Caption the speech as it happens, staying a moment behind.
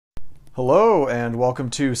Hello, and welcome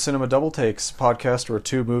to Cinema Double Takes, podcast where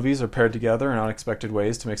two movies are paired together in unexpected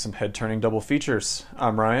ways to make some head-turning double features.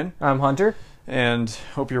 I'm Ryan. I'm Hunter. And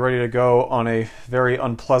hope you're ready to go on a very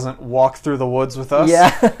unpleasant walk through the woods with us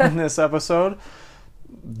in this episode.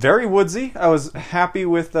 Very woodsy. I was happy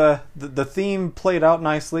with the theme played out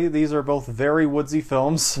nicely. These are both very woodsy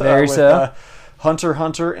films. With Hunter x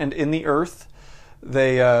Hunter and In the Earth.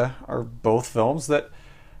 They are both films that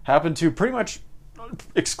happen to pretty much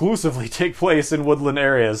exclusively take place in woodland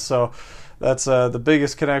areas, so that's the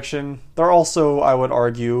biggest connection. They're also, I would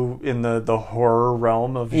argue, in the horror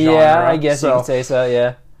realm of genre. Yeah, I guess you could say so,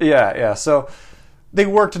 yeah. Yeah, so they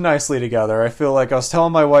worked nicely together. I feel like I was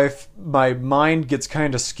telling my wife, my mind gets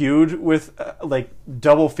kind of skewed with like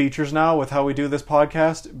double features now with how we do this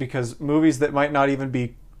podcast, because movies that might not even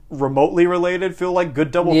be remotely related feel like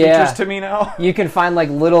good double features to me now. You can find like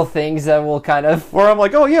little things that will kind of... Where I'm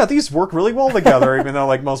like, oh yeah, these work really well together, even though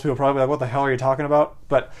like most people probably be like, what the hell are you talking about?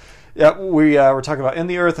 But yeah, we're talking about In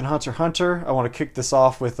the Earth and Hunter x Hunter. I want to kick this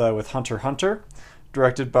off with Hunter x Hunter,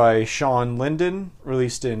 directed by Shawn Linden,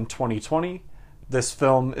 released in 2020. This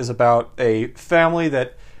film is about a family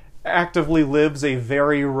that actively lives a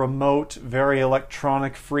very remote, very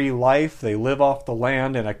electronic-free life. They live off the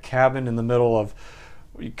land in a cabin in the middle of,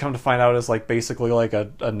 you come to find out, is like basically like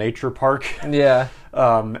a nature park. Yeah.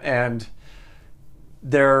 And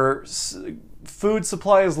their food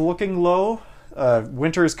supply is looking low.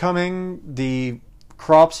 Winter is coming. The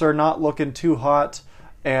crops are not looking too hot,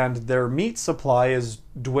 and their meat supply is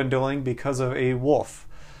dwindling because of a wolf.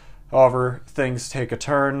 However, things take a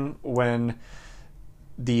turn when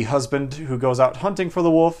the husband who goes out hunting for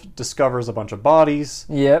the wolf discovers a bunch of bodies.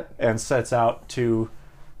 Yep. And sets out to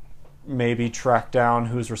maybe track down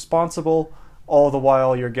who's responsible. All the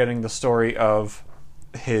while you're getting the story of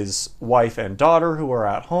his wife and daughter who are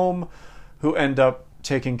at home, who end up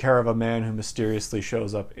taking care of a man who mysteriously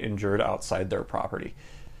shows up injured outside their property.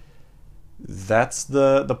 That's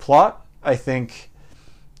the plot, I think,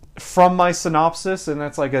 from my synopsis, and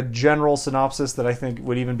that's like a general synopsis that I think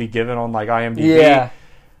would even be given on like IMDb. Yeah.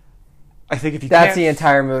 I think if you that's the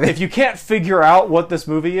entire movie. If you can't figure out what this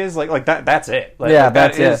movie is, like that's it.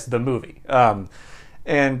 That is the movie.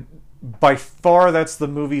 And by far, that's the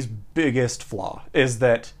movie's biggest flaw, is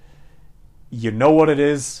that you know what it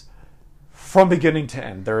is from beginning to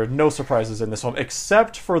end. There are no surprises in this film,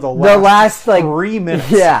 except for the last 3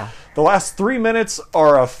 minutes. Yeah. The last 3 minutes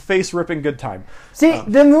are a face-ripping good time. See,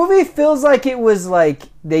 the movie feels like it was like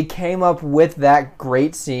they came up with that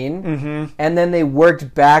great scene, and then they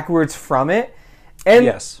worked backwards from it. And,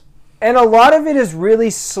 yes. And a lot of it is really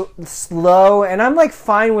slow, and I'm like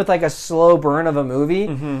fine with like a slow burn of a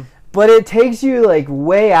movie, but it takes you like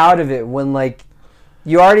way out of it when like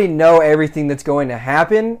you already know everything that's going to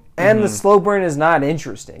happen, and the slow burn is not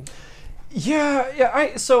interesting. Yeah.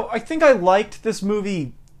 I think I liked this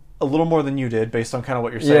movie a little more than you did, based on kind of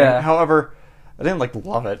what you're saying. Yeah. However, I didn't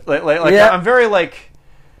love it. I'm very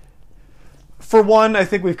for one, I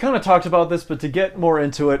think we've kind of talked about this, but to get more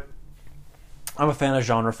into it, I'm a fan of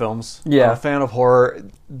genre films. Yeah. I'm a fan of horror.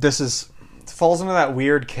 This falls into that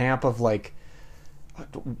weird camp of like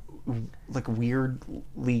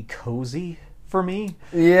weirdly cozy for me.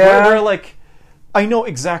 Yeah. Where like I know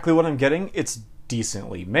exactly what I'm getting. It's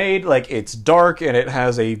decently made. Like, it's dark and it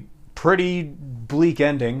has a pretty bleak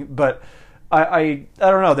ending, but I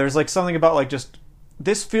don't know. There's like something about like just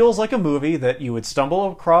this feels like a movie that you would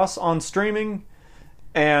stumble across on streaming,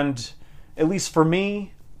 and at least for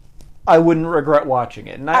me, I wouldn't regret watching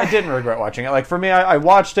it. And I didn't regret watching it. Like, for me, I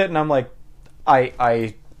watched it and I'm like,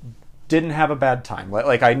 I didn't have a bad time.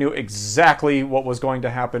 Like I knew exactly what was going to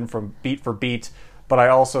happen from beat for beat, but I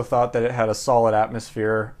also thought that it had a solid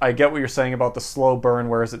atmosphere. I get what you're saying about the slow burn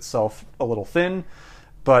wears itself a little thin,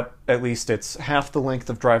 but at least it's half the length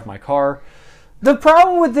of Drive My Car. The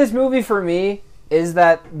problem with this movie for me is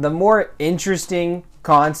that the more interesting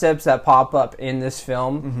concepts that pop up in this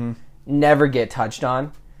film never get touched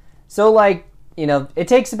on. So, like, you know, it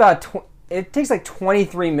takes like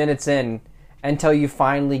 23 minutes in until you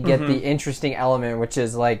finally get the interesting element, which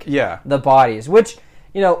is like the bodies. Which,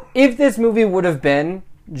 you know, if this movie would have been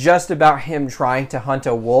just about him trying to hunt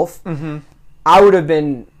a wolf, I would have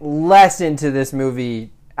been less into this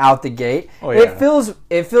movie out the gate. Oh, yeah.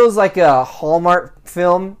 It feels like a Hallmark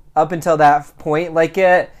film up until that point. Like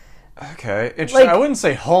it. Okay, interesting. I wouldn't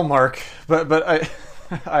say Hallmark, but I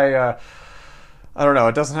don't know.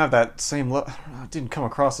 It doesn't have that same look. It didn't come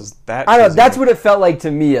across as that. I don't know. That's what it felt like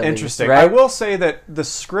to me. Interesting. Least, right? I will say that the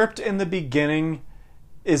script in the beginning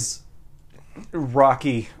is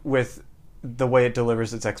rocky with the way it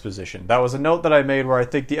delivers its exposition. That was a note that I made where I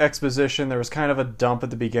think the exposition, there was kind of a dump at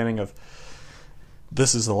the beginning of,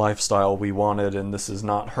 this is the lifestyle we wanted and this is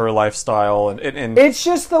not her lifestyle, and it's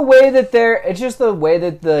just the way that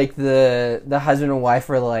like the husband and wife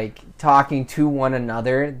are like talking to one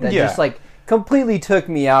another that just like completely took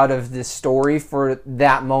me out of this story for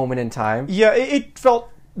that moment in time. Yeah, it felt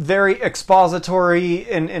very expository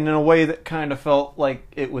and in a way that kind of felt like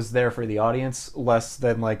it was there for the audience, less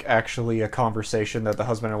than like actually a conversation that the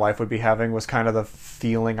husband and wife would be having, was kind of the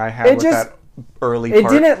feeling I had that early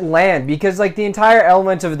part. It didn't land because like the entire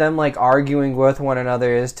element of them like arguing with one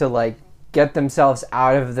another is to like get themselves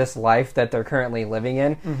out of this life that they're currently living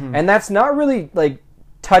in. Mm-hmm. And that's not really like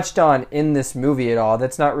touched on in this movie at all.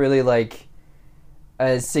 That's not really like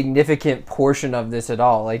a significant portion of this at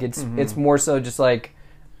all. Like it's more so just like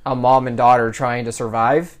a mom and daughter trying to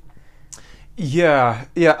survive. Yeah,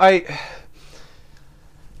 I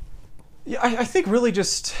think really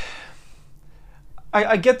just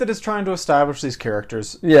I get that it's trying to establish these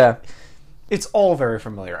characters. Yeah, it's all very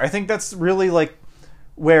familiar. I think that's really like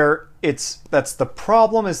where that's the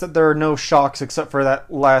problem, is that there are no shocks except for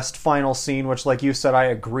that last final scene, which, like you said, I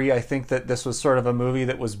agree. I think that this was sort of a movie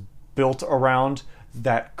that was built around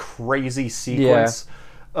that crazy sequence.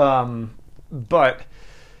 Yeah. But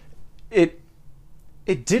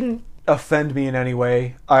it didn't offend me in any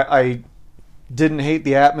way. I didn't hate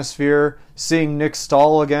the atmosphere. Seeing Nick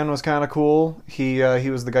Stahl again was kind of cool. He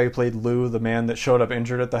was the guy who played Lou, the man that showed up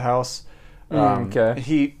injured at the house. Okay.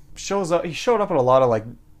 He showed up in a lot of like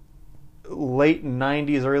late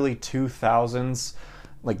 90s, early 2000s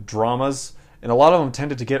like dramas, and a lot of them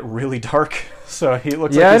tended to get really dark. So he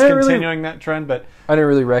looks like he's continuing that trend. But I didn't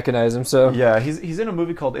really recognize him. So yeah, he's in a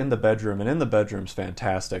movie called In the Bedroom, and In the Bedroom's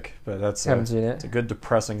fantastic. But haven't seen it. It's a good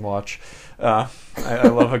depressing watch. I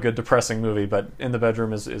love a good depressing movie, but In the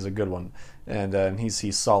Bedroom is a good one, and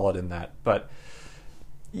he's solid in that. But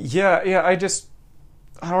yeah, I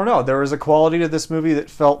don't know. There was a quality to this movie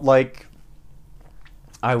that felt like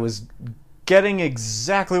I was getting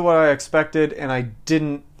exactly what I expected, and I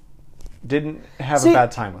didn't have a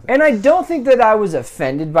bad time with it. And I don't think that I was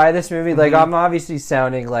offended by this movie. Like, I'm obviously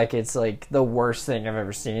sounding like it's like the worst thing I've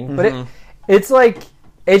ever seen, but it's like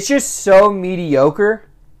it's just so mediocre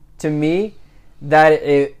to me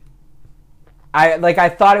that I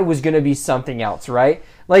thought it was going to be something else, right?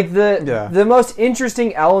 Like the most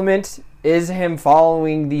interesting element is him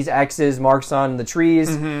following these X's marks on the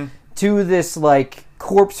trees to this like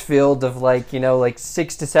corpse field of like, like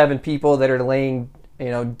 6 to 7 people that are laying,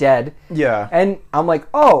 dead. Yeah. And I'm like,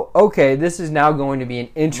 oh, okay, this is now going to be an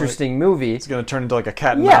interesting movie. It's going to turn into like a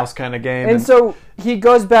cat and mouse kind of game. And so he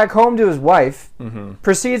goes back home to his wife,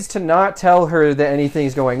 proceeds to not tell her that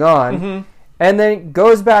anything's going on, and then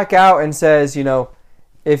goes back out and says,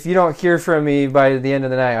 if you don't hear from me by the end of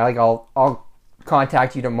the night, like I'll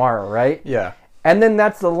contact you tomorrow, right? Yeah. And then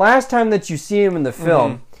that's the last time that you see him in the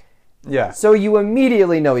film. Yeah. So you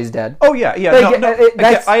immediately know he's dead. Oh yeah.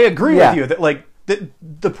 I agree with you that like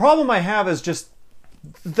the problem I have is just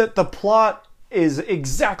that the plot is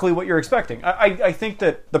exactly what you're expecting. I think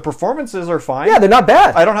that the performances are fine. Yeah, they're not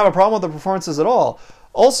bad. I don't have a problem with the performances at all.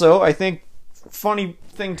 Also, I think funny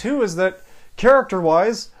thing too is that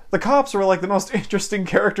character-wise, the cops were like the most interesting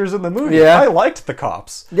characters in the movie. Yeah. I liked the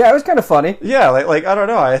cops. Yeah, it was kind of funny. Yeah, like I don't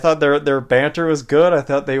know. I thought their banter was good. I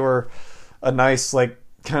thought they were a nice like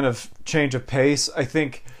kind of change of pace. I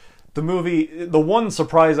think the movie, the one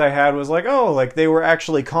surprise I had was like, oh, like they were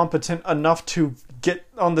actually competent enough to get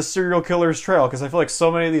on the serial killer's trail, because I feel like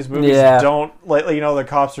so many of these movies don't, like, the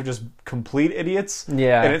cops are just complete idiots.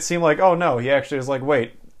 Yeah. And it seemed like, oh no, he actually was like,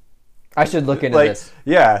 wait, I should look into this.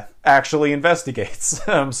 Yeah, actually investigates.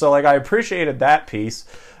 So like I appreciated that piece.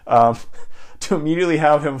 To immediately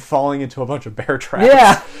have him falling into a bunch of bear traps.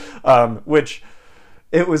 Yeah. Which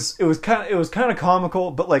it was kind of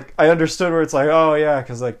comical, but like I understood where it's like, oh yeah,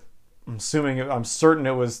 because like I'm certain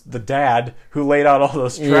it was the dad who laid out all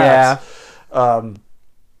those traps. Yeah.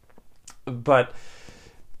 But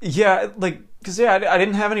yeah, like because I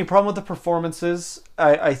didn't have any problem with the performances.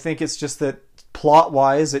 I think it's just that plot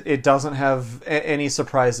wise it doesn't have any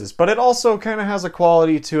surprises, but it also kind of has a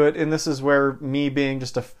quality to it, and this is where me being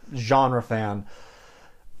just a genre fan,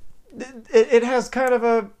 it has kind of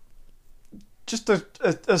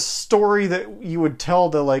a story that you would tell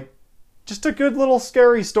to like just a good little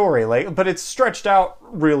scary story, like, but it's stretched out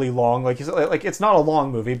really long. Like it's not a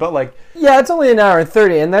long movie, but like it's only an hour and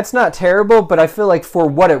 30, and that's not terrible. But I feel like for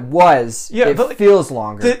what it was, it feels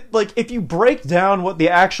longer. Like if you break down what the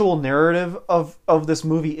actual narrative of this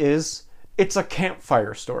movie is, it's a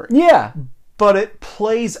campfire story. Yeah, but it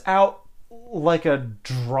plays out like a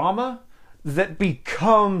drama. that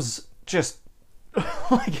becomes just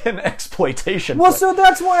like an exploitation. Well, so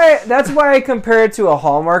that's why I compare it to a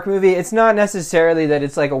Hallmark movie. It's not necessarily that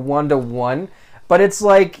it's like a 1-to-1, but it's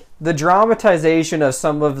like the dramatization of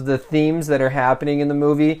some of the themes that are happening in the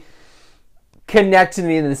movie connect to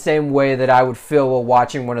me in the same way that I would feel while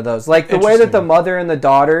watching one of those. Like the way that the mother and the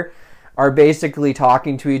daughter are basically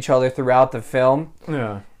talking to each other throughout the film.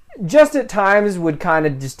 Yeah. Just at times would kind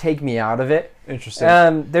of just take me out of it.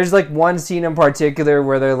 Interesting. There's like one scene in particular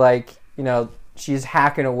where they're like, she's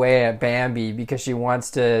hacking away at Bambi because she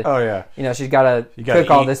wants to. Oh yeah. She's got to cook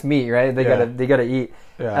all this meat, right? They gotta eat.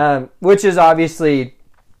 Yeah. Which is obviously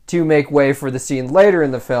to make way for the scene later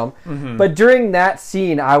in the film. Mm-hmm. But during that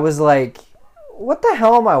scene, I was like, "What the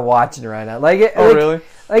hell am I watching right now?" Really?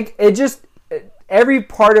 Like it just every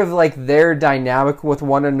part of like their dynamic with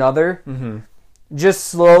one another just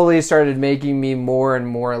slowly started making me more and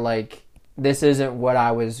more like this isn't what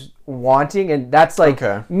I was wanting, and that's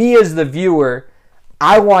like me as the viewer.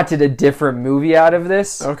 I wanted a different movie out of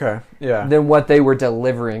this. Okay. Yeah. Than what they were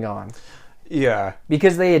delivering on. Yeah.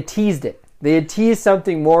 Because they had teased it. They had teased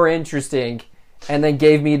something more interesting and then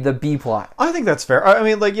gave me the B plot. I think that's fair. I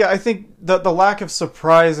mean, like, yeah, I think the lack of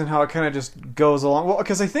surprise and how it kind of just goes along. Well,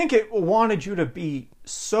 because I think it wanted you to be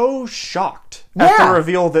so shocked at the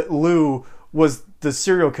reveal that Lou was the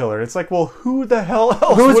serial killer. It's like, well, who the hell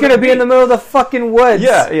else? Who's going to be in the middle of the fucking woods?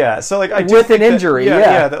 Yeah. So, like, I do with think an injury.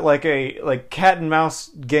 that like a cat and mouse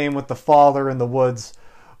game with the father in the woods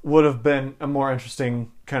would have been a more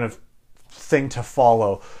interesting kind of thing to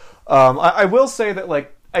follow. I will say that,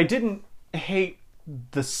 like, I didn't hate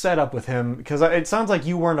the setup with him because it sounds like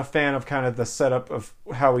you weren't a fan of kind of the setup of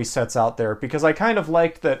how he sets out there, because I kind of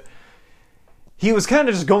liked that he was kind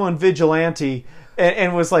of just going vigilante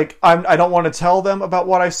and was like, I don't want to tell them about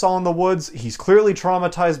what I saw in the woods. He's clearly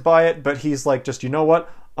traumatized by it, but he's like, just, you know what?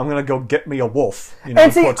 I'm going to go get me a wolf.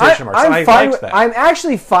 And see, I'm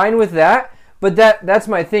actually fine with that, but that's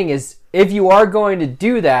my thing is, if you are going to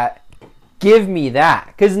do that, give me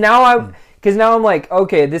that. Because now I'm like,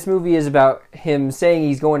 okay, this movie is about him saying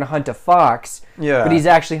he's going to hunt a fox, but he's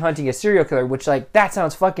actually hunting a serial killer, which, like, that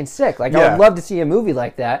sounds fucking sick. Like, I would love to see a movie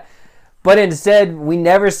like that. But instead, we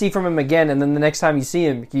never see from him again, and then the next time you see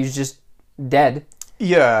him, he's just dead.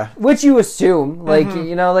 Yeah. Which you assume. Like,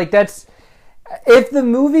 like, that's... If the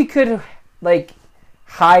movie could, like,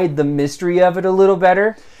 hide the mystery of it a little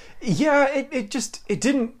better... Yeah, it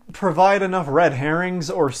didn't provide enough red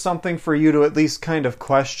herrings or something for you to at least kind of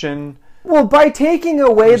question. Well, by taking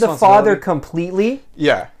away the father completely,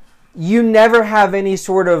 you never have any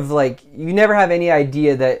sort of you never have any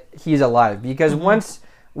idea that he's alive, because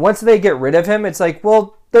once they get rid of him, it's like,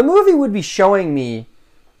 well, the movie would be showing me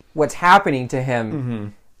what's happening to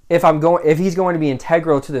him if he's going to be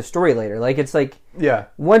integral to the story later. Like, it's like,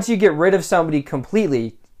 once you get rid of somebody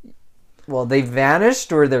completely, well, they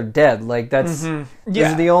vanished or they're dead. Like, that's those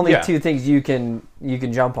are the only two things you can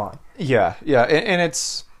jump on. Yeah, and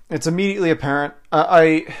it's immediately apparent.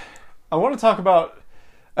 I want to talk about.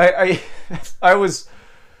 I was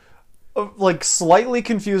like slightly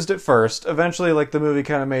confused at first. Eventually, like, the movie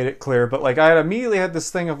kind of made it clear. But like, I had immediately had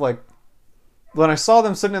this thing of like, when I saw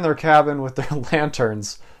them sitting in their cabin with their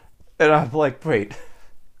lanterns, and I'm like, wait,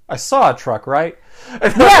 I saw a truck, right?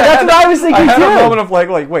 That's what I was thinking too. I had a moment of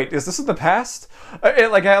like, wait, is this in the past? I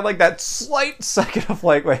had like that slight second of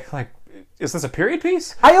like, is this a period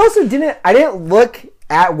piece? I also didn't look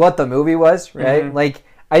at what the movie was, right? Like,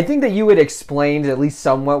 I think that you had explained at least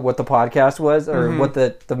somewhat what the podcast was or what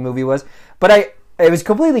the movie was, but it was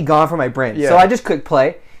completely gone from my brain. So I just clicked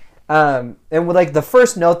play, and with like the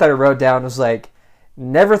first note that I wrote down was like,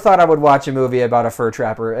 never thought I would watch a movie about a fur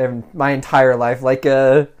trapper in my entire life, like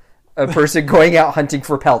a person going out hunting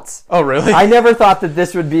for pelts. Oh, really? I never thought that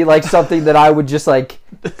this would be like something that I would just like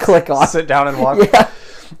click on. Sit down and watch.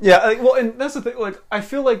 Yeah. Well, and that's the thing. Like, I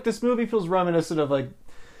feel like this movie feels reminiscent of like,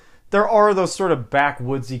 there are those sort of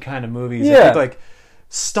backwoodsy kind of movies. Yeah. I think, like,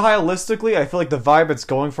 stylistically, I feel like the vibe it's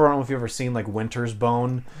going for. I don't know if you've ever seen like Winter's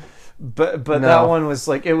Bone, but no. That one was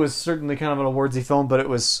like, it was certainly kind of an awardsy film, but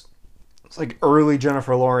it's like early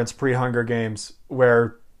Jennifer Lawrence, pre-Hunger Games,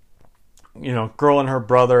 where, girl and her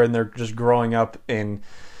brother, and they're just growing up in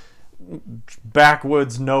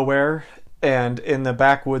backwoods nowhere, and in the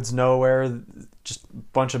backwoods nowhere, just a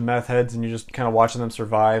bunch of meth heads, and you're just kind of watching them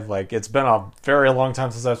survive. Like, it's been a very long time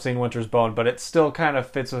since I've seen Winter's Bone, but it still kind of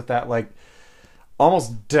fits with that, like,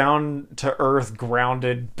 almost down-to-earth,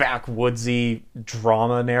 grounded, backwoodsy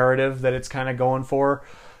drama narrative that it's kind of going for,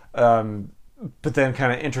 but then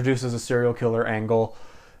kind of introduces a serial killer angle.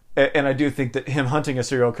 And I do think that him hunting a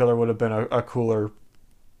serial killer would have been a cooler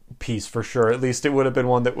piece for sure. At least it would have been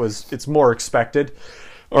one that it's more expected,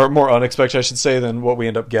 or more unexpected, I should say, than what we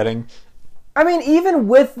end up getting. I mean, even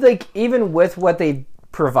with what they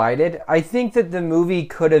provided, I think that the movie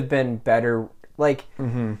could have been better. Like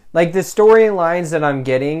the storylines that I'm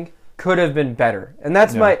getting could have been better, and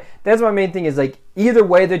that's my main thing is like either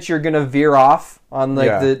way that you're gonna veer off on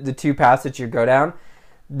like the two paths that you go down,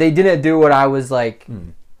 they didn't do what I was like,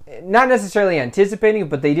 not necessarily anticipating,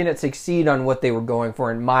 but they didn't succeed on what they were going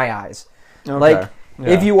for in my eyes. Okay. Like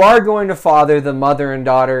if you are going to father the mother and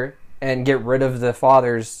daughter and get rid of the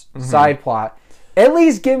father's side plot, at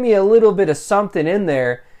least give me a little bit of something in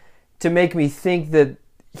there to make me think that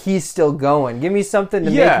he's still going. Give me something to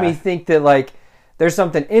make me think that like there's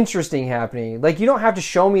something interesting happening. Like you don't have to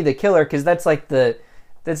show me the killer because that's like the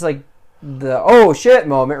oh shit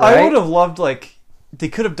moment, right? I would have loved like they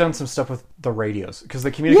could have done some stuff with the radios because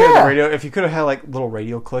they communicated the radio. If you could have had like little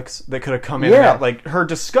radio clicks that could have come in and out, like her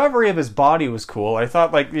discovery of his body was cool. I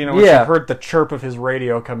thought like when she heard the chirp of his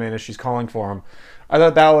radio come in as she's calling for him, I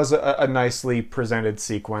thought that was a nicely presented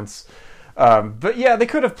sequence. But yeah, they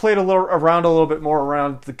could have played a little bit more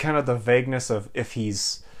around the kind of the vagueness of if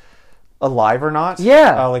he's alive or not.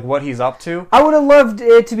 Yeah, like what he's up to. I would have loved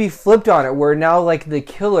it to be flipped on it, where now like the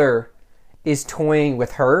killer is toying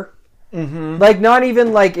with her. Mm-hmm. Like not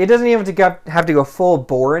even like it doesn't even have to go full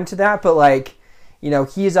bore into that, but like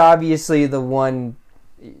he's obviously the one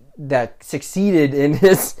that succeeded in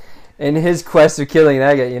his quest of killing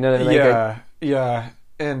that guy. You know what I mean? Yeah,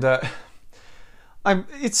 and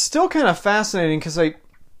it's still kind of fascinating because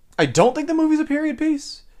I don't think the movie's a period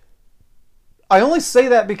piece. I only say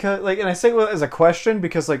that because and I say it as a question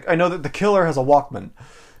because I know that the killer has a Walkman.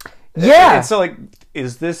 Yeah, and so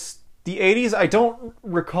is this the 80s? I don't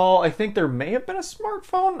recall. I think there may have been a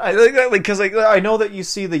smartphone. I know that you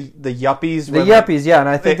see the Yuppies. The Yuppies, yeah, and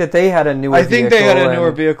I think that they had a newer. I think they had a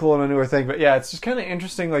newer vehicle and a newer thing, but yeah, it's just kind of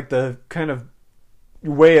interesting, like the kind of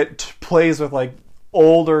way it plays with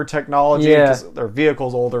older technology. Yeah, their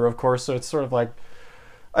vehicle's older, of course, so it's sort of like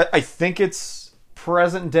I think it's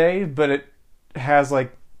present day, but it has the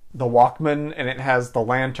Walkman and it has the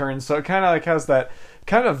lantern, so it kind of has that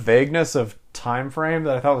kind of vagueness of time frame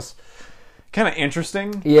that I thought was kind of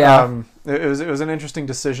interesting. Yeah, it was an interesting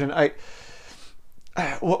decision.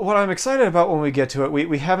 What I'm excited about when we get to it,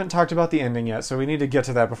 we haven't talked about the ending yet, so we need to get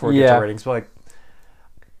to that before we get to ratings. But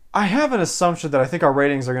I have an assumption that I think our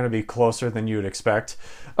ratings are going to be closer than you would expect.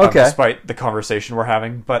 Okay, despite the conversation we're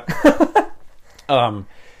having, but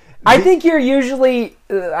I think you're usually.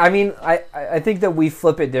 I think that we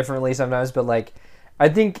flip it differently sometimes, but I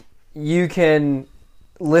think you can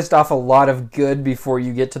list off a lot of good before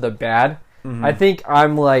you get to the bad. Mm-hmm. I think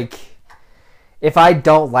I'm if I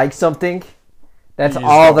don't like something, that's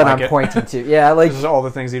all that I'm pointing to. Yeah, this is all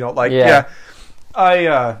the things you don't like. Yeah.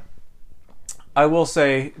 I will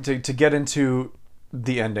say to get into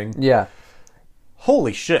the ending. Yeah.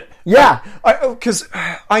 Holy shit. Yeah. Because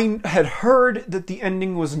I had heard that the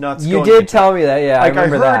ending was nuts. You did tell me that, yeah. I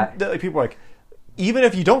remember that. People even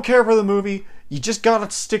if you don't care for the movie, you just gotta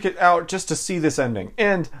stick it out just to see this ending.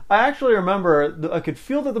 And I actually remember I could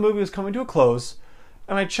feel that the movie was coming to a close,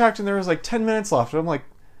 and I checked and there was 10 minutes left, and I'm like,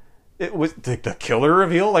 it was the killer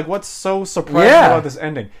reveal? What's so surprising about this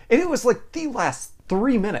ending? And it was the last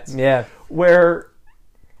 3 minutes. Yeah. Where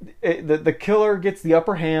the killer gets the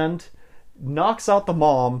upper hand, knocks out the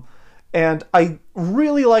mom, and I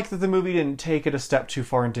really like that the movie didn't take it a step too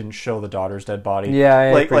far and didn't show the daughter's dead body. Yeah, I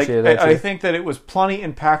appreciate that too. I think that it was plenty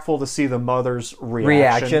impactful to see the mother's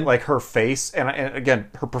reaction. Her face, and again,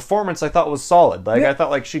 her performance I thought was solid. I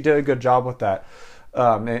thought she did a good job with that,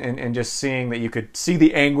 and just seeing that you could see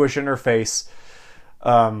the anguish in her face,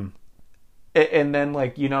 and then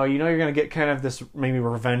you're gonna get kind of this maybe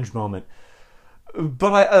revenge moment,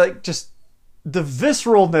 but I just the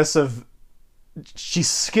visceralness of. She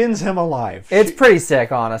skins him alive. It's pretty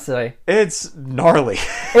sick, honestly. It's gnarly.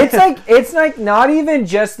 it's not even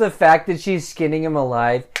just the fact that she's skinning him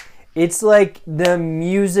alive. It's the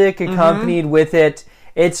music accompanied with it.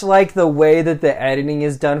 It's the way that the editing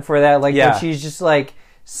is done for that. That she's just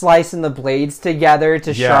slicing the blades together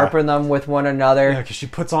to sharpen them with one another. Yeah, because she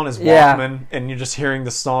puts on his Walkman, and you're just hearing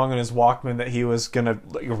the song on his Walkman that he was gonna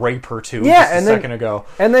rape her to just a second ago.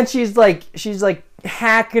 And then she's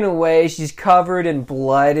hacking away. She's covered in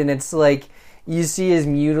blood, and it's you see his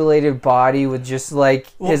mutilated body with just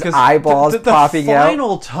his eyeballs popping out. The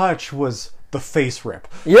final touch was the face rip.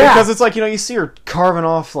 Yeah. Because it's you see her carving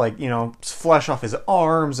off flesh off his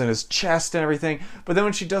arms and his chest and everything, but then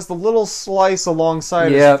when she does the little slice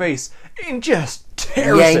alongside his face and just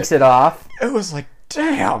yanks it off. It was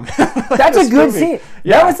damn. That's a good movie. scene.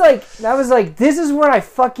 Yeah. That was like this is what I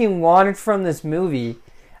fucking wanted from this movie.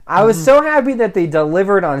 I was so happy that they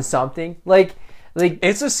delivered on something. Like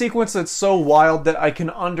it's a sequence that's so wild that I can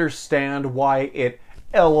understand why it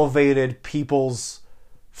elevated people's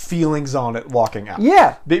feelings on it walking out.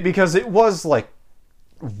 Yeah. Because it was like,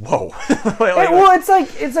 whoa. Well, it's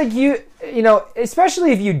like you know,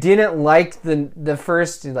 especially if you didn't like the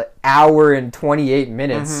first like hour and 28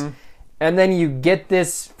 minutes, and then you get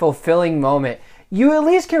this fulfilling moment, you at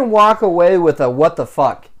least can walk away with a what the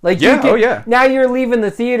fuck. Like, now you're leaving the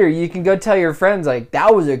theater, you can go tell your friends, like,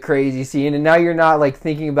 that was a crazy scene, and now you're not, like,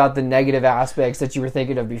 thinking about the negative aspects that you were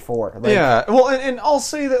thinking of before. Like, yeah, well, and I'll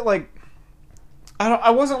say that, like, I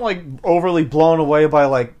wasn't, like, overly blown away by,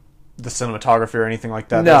 like, the cinematography or anything like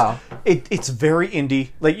that. No. It's very indie.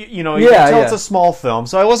 Like, you know, you can tell it's a small film,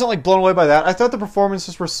 so I wasn't, like, blown away by that. I thought the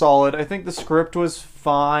performances were solid. I think the script was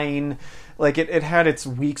fine. Like, it had its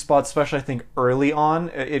weak spots, especially, I think, early on.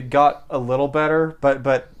 It got a little better,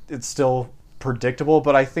 but it's still predictable.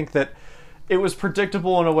 But I think that it was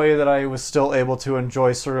predictable in a way that I was still able to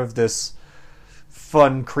enjoy sort of this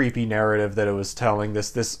fun, creepy narrative that it was telling.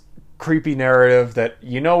 This creepy narrative that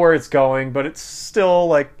you know where it's going, but it's still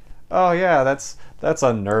like, oh, yeah, that's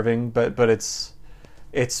unnerving, but it's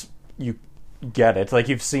you get it. Like,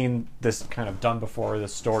 you've seen this kind of done before,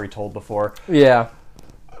 this story told before. Yeah.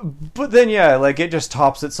 But then, yeah, like, it just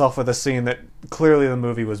tops itself with a scene that clearly the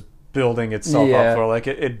movie was building itself up for. Like,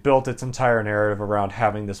 it built its entire narrative around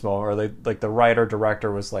having this moment where, like, the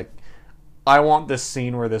writer-director was like, I want this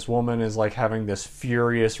scene where this woman is, like, having this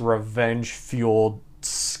furious, revenge-fueled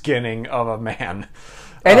skinning of a man.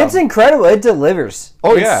 And it's incredible. It delivers.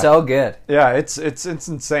 Oh, it's so good. Yeah, it's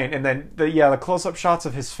insane. And then the close-up shots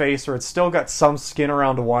of his face where it's still got some skin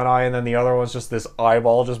around one eye, and then the other one's just this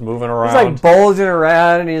eyeball just moving around. He's like bulging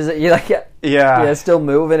around, and he's still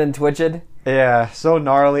moving and twitching. Yeah, so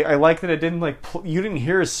gnarly. I like that it didn't you didn't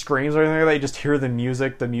hear his screams or anything like that. You just hear the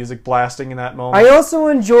music blasting in that moment. I also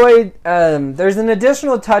enjoyed. There's an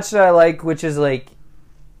additional touch that I like, which is like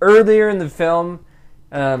earlier in the film.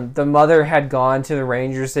 The mother had gone to the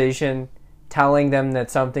ranger station telling them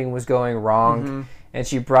that something was going wrong, and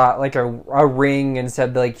she brought like a ring and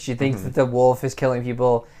said like she thinks that the wolf is killing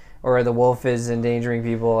people or the wolf is endangering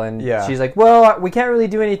people, and she's like, well, we can't really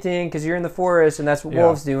do anything because you're in the forest and that's what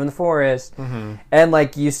wolves do in the forest. And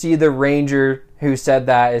like you see the ranger who said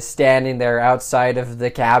that is standing there outside of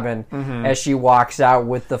the cabin as she walks out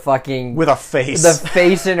with the fucking with a face, the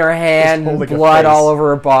face in her hand, blood all over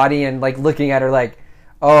her body, and like looking at her like,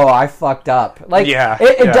 oh, I fucked up. Like,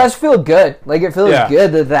 it does feel good. Like, it feels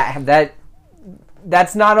good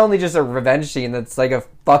that's not only just a revenge scene, that's like a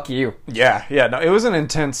fuck you. Yeah. No, it was an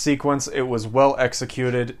intense sequence. It was well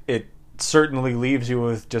executed. It certainly leaves you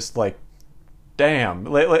with just like, damn.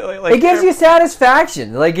 Like, it gives you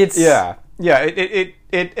satisfaction. Like, it's... Yeah. It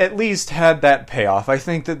at least had that payoff. I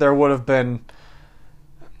think that there would have been...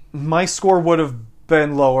 My score would have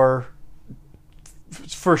been lower,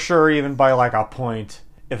 for sure, even by like a point,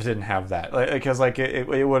 if it didn't have that, because like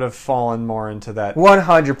it would have fallen more into that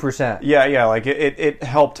 100%. Yeah, like it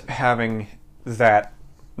helped having that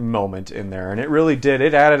moment in there, and it really did.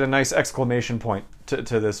 It added a nice exclamation point to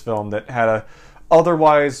this film that had a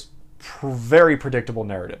otherwise very predictable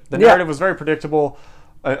narrative. The narrative was very predictable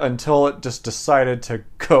until it just decided to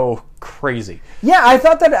go crazy. Yeah, I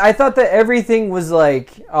thought that everything was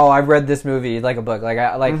like, oh, I've read this movie like a book. Like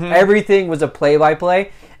everything was a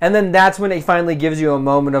play-by-play, and then that's when it finally gives you a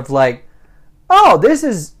moment of like, oh, this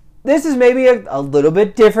is maybe a little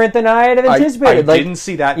bit different than I had anticipated. I didn't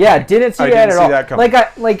see that. Yeah, didn't see that at all. That coming.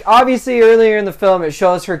 Like obviously earlier in the film it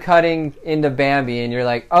shows her cutting into Bambi, and you're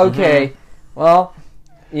like, okay, well,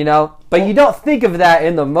 you know, but you don't think of that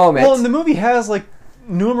in the moment. Well, and the movie has like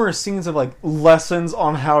numerous scenes of like lessons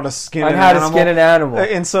on how to skin an animal,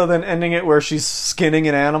 and so then ending it where she's skinning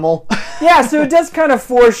an animal. Yeah, so it does kind of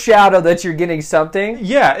foreshadow that you're getting something.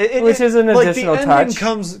 Yeah, which is an additional the touch.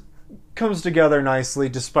 Comes together nicely,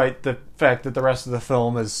 despite the fact that the rest of the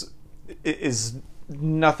film is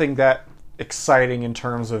nothing that exciting in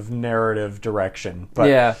terms of narrative direction. But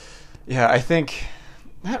yeah, I think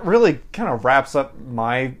that really kind of wraps up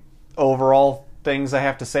my overall things I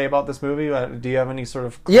have to say about this movie. Do you have any sort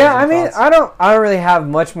of thoughts? I don't really have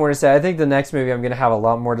much more to say. I think the next movie I'm going to have a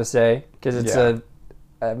lot more to say because it's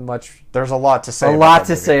there's a lot to say. There's a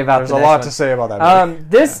lot to say about that movie.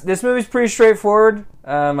 This movie's pretty straightforward.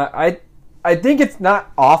 I think it's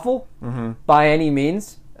not awful by any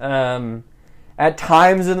means. At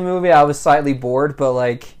times in the movie I was slightly bored, but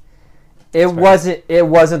like it wasn't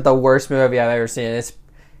the worst movie I've ever seen.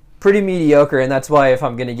 pretty mediocre, and that's why if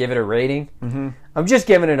I'm going to give it a rating, I'm just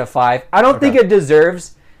giving it a 5. I don't think it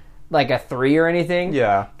deserves like a 3 or anything.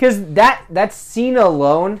 Yeah. Because that scene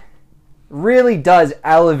alone really does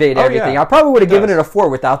elevate everything. Yeah. I probably would have given it a 4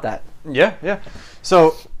 without that. Yeah.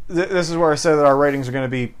 So this is where I said that our ratings are going to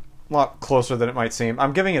be a lot closer than it might seem.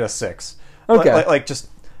 I'm giving it a 6. Okay. Like just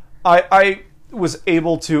I was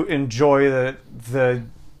able to enjoy the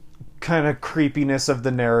kind of creepiness of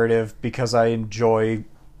the narrative because I enjoy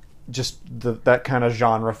just that kind of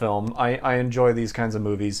genre film. I enjoy these kinds of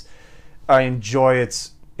movies. I enjoy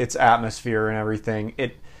its atmosphere and everything.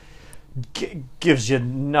 It gives you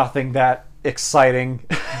nothing that exciting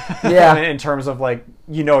in terms of like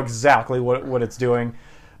exactly what it's doing.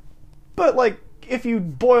 But like if you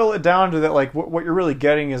boil it down to that, like what you're really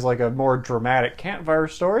getting is like a more dramatic campfire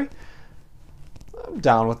story. I'm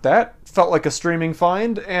down with that. Felt like a streaming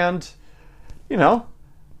find, and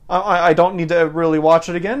I don't need to really watch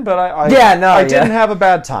it again, but I didn't have a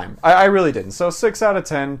bad time. I really didn't. So 6 out of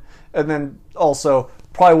 10, and then also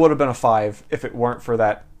probably would have been a 5 if it weren't for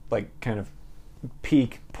that like kind of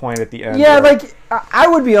peak point at the end. Yeah, like I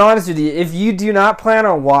would be honest with you, if you do not plan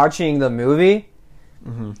on watching the movie,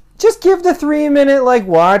 just give the 3-minute like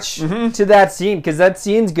watch to that scene, because that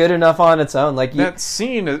scene's good enough on its own. Like that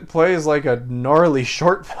scene, it plays like a gnarly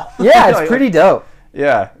short film. Yeah, it's pretty dope.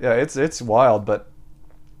 Yeah, it's wild, but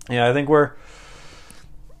yeah, I think we're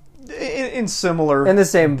in similar in the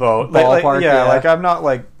same boat. Ballpark. Like I'm not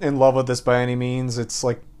like in love with this by any means. It's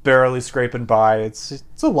like barely scraping by. It's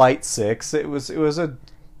a light 6. It was an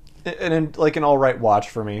all right watch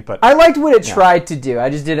for me, but I liked what it tried to do. I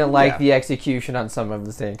just didn't like the execution on some of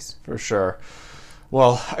the things. For sure.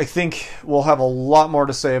 Well, I think we'll have a lot more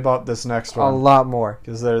to say about this next one. A lot more,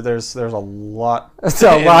 because there's a lot. There's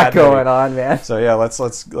a lot going on, man. So yeah,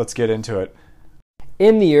 let's get into it.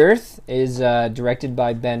 In the Earth is directed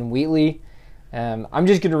by Ben Wheatley. I'm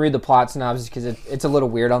just going to read the plot synopsis because it's a little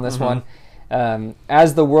weird on this one.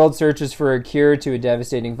 As the world searches for a cure to a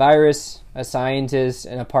devastating virus, a scientist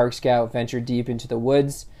and a park scout venture deep into the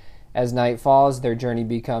woods. As night falls, their journey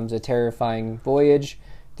becomes a terrifying voyage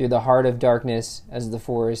through the heart of darkness as the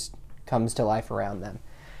forest comes to life around them.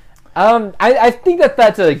 I think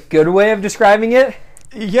that's a good way of describing it.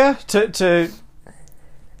 Yeah, to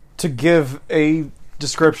give a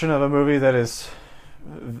description of a movie that is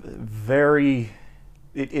very...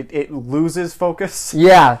 It loses focus.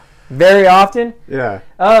 Yeah. Very often. Yeah.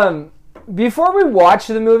 Before we watched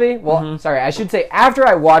the movie, I should say after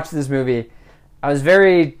I watched this movie, I was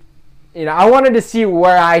very, I wanted to see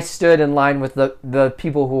where I stood in line with the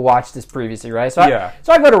people who watched this previously, right? So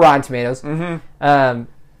I go to Rotten Tomatoes.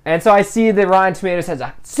 And so I see that Rotten Tomatoes has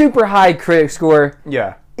a super high critic score.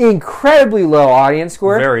 Yeah. Incredibly low audience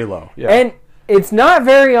score. Very low. Yeah. And it's not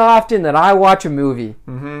very often that I watch a movie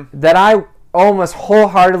that I almost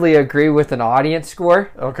wholeheartedly agree with an audience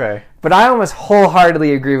score. Okay. But I almost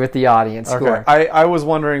wholeheartedly agree with the audience score. I was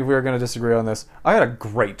wondering if we were going to disagree on this. I had a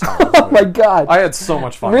great time. Oh my god. I had so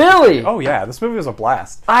much fun. Really? Oh yeah, this movie was a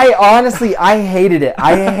blast. I hated it.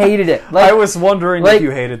 I hated it. I was wondering if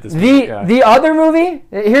you hated this movie. The other movie,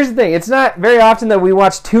 here's the thing. It's not very often that we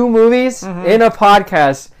watch 2 movies in a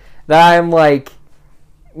podcast that I'm like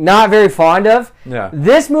not very fond of. Yeah.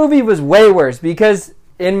 This movie was way worse because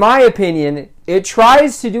in my opinion, it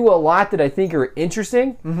tries to do a lot that I think are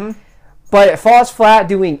interesting, but it falls flat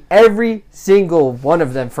doing every single one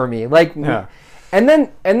of them for me. And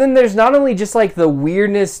then there's not only just like the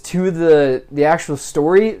weirdness to the actual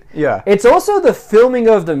story. Yeah. It's also the filming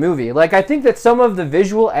of the movie. Like I think that some of the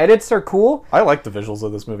visual edits are cool. I like the visuals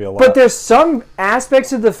of this movie a lot. But there's some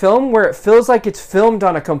aspects of the film where it feels like it's filmed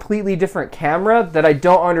on a completely different camera that I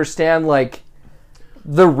don't understand like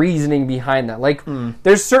the reasoning behind that. Like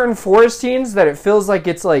there's certain forest scenes that it feels like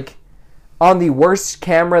it's like on the worst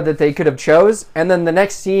camera that they could have chose, and then the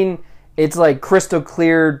next scene it's like crystal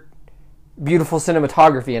clear beautiful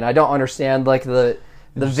cinematography, and I don't understand like the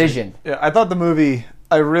vision. Yeah, I thought the movie,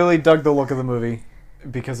 I really dug the look of the movie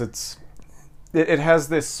because it has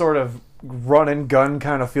this sort of run and gun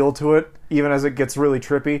kind of feel to it, even as it gets really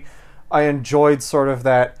trippy. I enjoyed sort of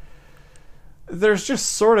that. There's just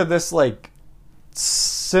sort of this like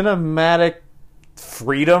cinematic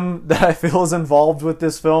freedom that I feel is involved with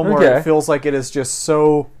this film, where it feels like it is just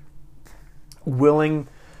so willing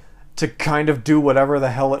to kind of do whatever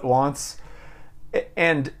the hell it wants.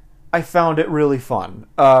 And I found it really fun.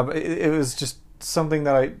 It was just something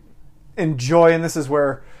that I enjoy, and this is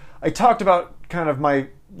where I talked about kind of my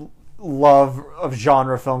love of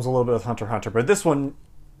genre films a little bit with Hunter x Hunter, but this one,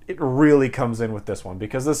 it really comes in with this one,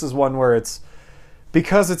 because this is one where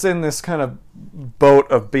because it's in this kind of boat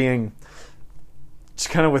of being it's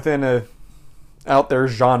kind of within a out there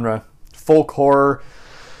genre, folk horror,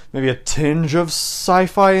 maybe a tinge of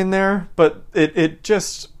sci-fi in there, but it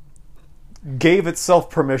just gave itself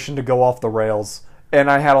permission to go off the rails, and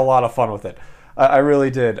I had a lot of fun with it. I really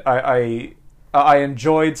did. I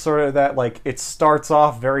enjoyed sort of that, like, it starts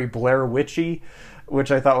off very Blair Witchy, which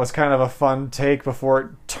I thought was kind of a fun take before it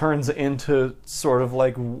turns into sort of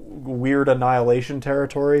like weird Annihilation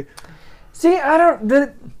territory. See, I don't...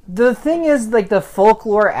 The thing is, like, the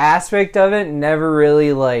folklore aspect of it never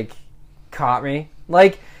really, like, caught me.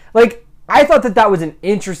 Like I thought that was an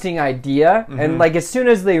interesting idea, and, like, as soon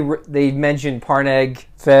as they mentioned Parneg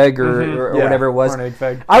Feg or whatever it was, Parneg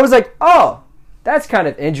Feg. I was like, oh, that's kind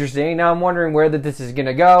of interesting. Now I'm wondering where that this is going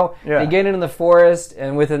to go. Yeah. They get into the forest,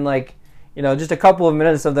 and within, like, you know, just a couple of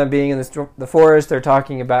minutes of them being in the forest, they're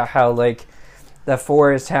talking about how, like, the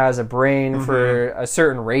forest has a brain for a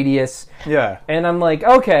certain radius. Yeah. And I'm like,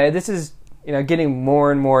 okay, this is, you know, getting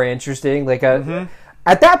more and more interesting. Like, at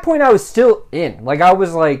that point, I was still in. Like, I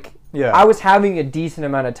was like, I was having a decent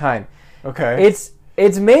amount of time. Okay.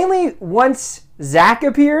 It's mainly once Zach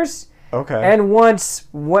appears, and once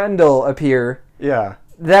Wendell appear,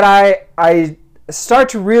 that I start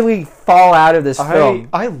to really fall out of this film.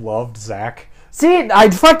 I loved Zach. See, I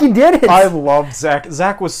fucking did it. I loved Zach.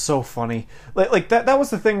 Zach was so funny. Like that was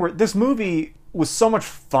the thing where this movie was so much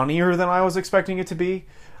funnier than I was expecting it to be.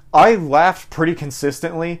 I laughed pretty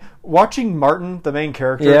consistently. Watching Martin, the main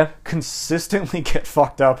character, consistently get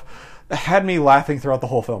fucked up had me laughing throughout the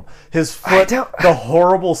whole film. His foot, the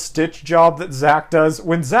horrible stitch job that Zach does.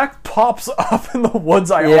 When Zach pops up in the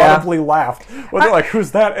woods, I audibly laughed. When they're like,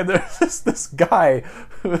 who's that? And there's this guy,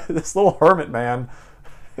 this little hermit man,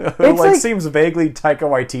 who like seems vaguely Taika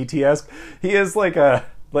Waititi-esque. He is like I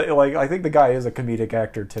think the guy is a comedic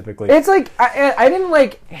actor typically. It's like I didn't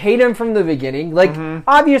like hate him from the beginning. Like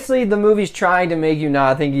obviously the movie's trying to make you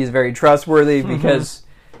not think he's very trustworthy because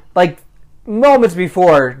like moments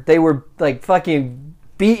before they were like fucking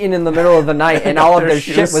beaten in the middle of the night and all of their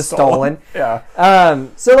shit was stolen.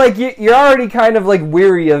 So like you're already kind of like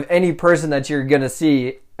weary of any person that you're gonna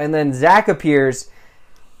see, and then Zach appears.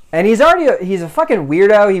 And he's a fucking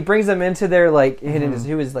weirdo. He brings them into their like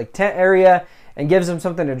his like tent area and gives them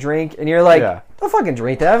something to drink. And you're like, don't fucking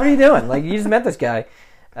drink that. What are you doing? Like, you just met this guy.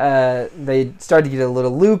 They start to get a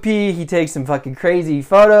little loopy. He takes some fucking crazy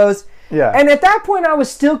photos. Yeah. And at that point, I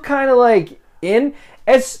was still kind of like in.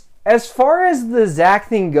 As far as the Zach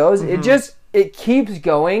thing goes, it keeps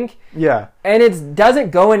going. Yeah. And it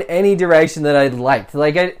doesn't go in any direction that I liked.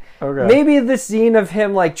 Like maybe the scene of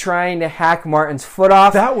him like trying to hack Martin's foot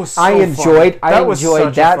off. That was so funny. I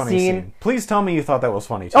enjoyed that scene. Please tell me you thought that was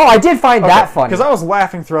funny too. Oh, I did find that funny. Because I was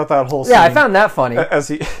laughing throughout that whole scene. Yeah, I found that funny.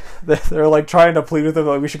 As they're like trying to plead with him,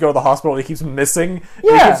 like we should go to the hospital. And he keeps missing.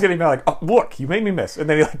 Yeah. He keeps getting mad, like, oh, look, you made me miss, and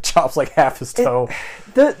then he like chops like half his toe.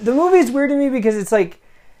 The movie's weird to me because it's like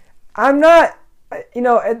I'm not. You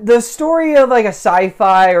know, the story of like a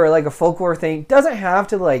sci-fi or like a folklore thing doesn't have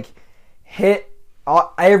to like hit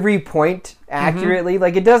every point accurately.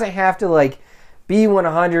 Like it doesn't have to like be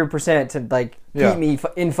 100% to like keep me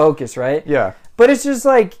in focus, right? Yeah. But it's just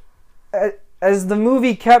like as the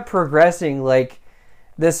movie kept progressing, like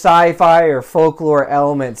the sci-fi or folklore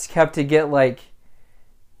elements kept to get like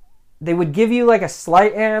they would give you like a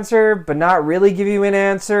slight answer, but not really give you an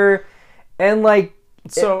answer, and like.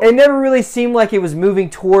 So it never really seemed like it was moving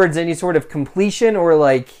towards any sort of completion or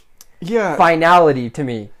like finality to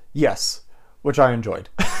me. Yes, which I enjoyed.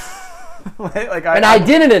 I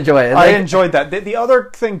didn't enjoy it. I enjoyed that. The other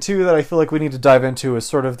thing too that I feel like we need to dive into is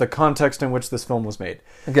sort of the context in which this film was made.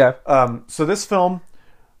 Okay. So this film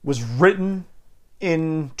was written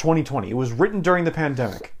in 2020. It was written during the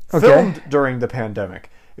pandemic. Filmed during the pandemic.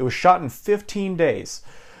 It was shot in 15 days,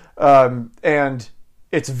 and.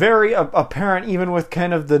 It's very apparent, even with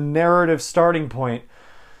kind of the narrative starting point.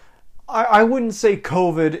 I wouldn't say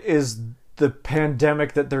COVID is the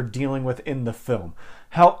pandemic that they're dealing with in the film.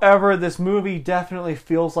 However, this movie definitely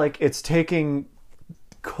feels like it's taking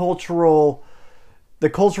the cultural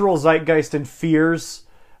zeitgeist and fears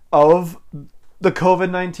of the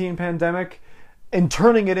COVID-19 pandemic and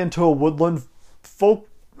turning it into a woodland folk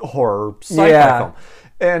horror sci-fi film.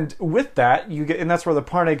 And with that, you get, and that's where the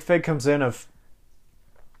Parneg Fig comes in of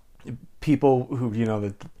people who, you know,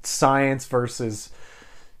 the science versus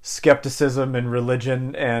skepticism and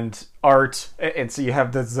religion and art, and so you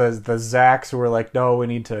have the Zacks who are like, no, we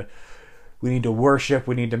need to worship,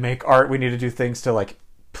 we need to make art, we need to do things to like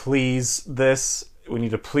please this, we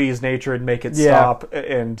need to please nature and make it stop,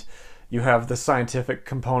 and you have the scientific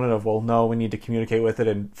component of, well, no, we need to communicate with it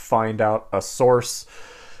and find out a source.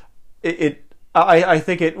 I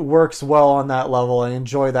think it works well on that level. I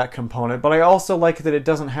enjoy that component, but I also like that it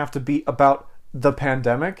doesn't have to be about the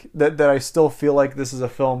pandemic. That I still feel like this is a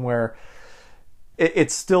film where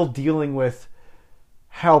it's still dealing with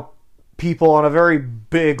how people on a very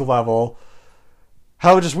big level,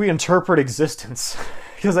 how just we interpret existence.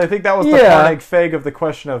 Because I think that was the fun fag of the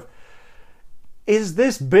question of, is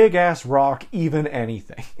this big ass rock even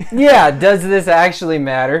anything? Yeah, does this actually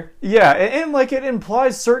matter? Yeah, and like it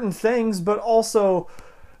implies certain things, but also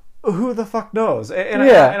who the fuck knows? And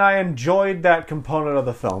I enjoyed that component of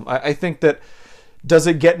the film. I think that, does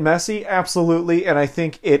it get messy? Absolutely, and I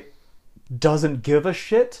think it doesn't give a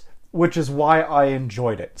shit, which is why I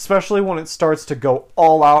enjoyed it. Especially when it starts to go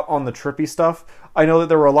all out on the trippy stuff. I know that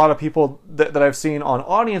there were a lot of people that I've seen on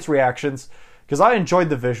audience reactions, because I enjoyed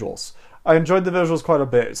the visuals. I enjoyed the visuals quite a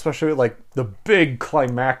bit, especially like the big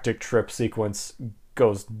climactic trip sequence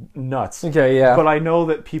goes nuts. Okay, yeah. But I know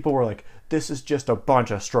that people were like, this is just a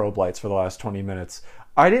bunch of strobe lights for the last 20 minutes.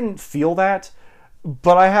 I didn't feel that,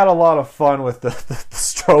 but I had a lot of fun with the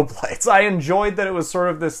strobe lights. I enjoyed that it was sort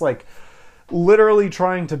of this like literally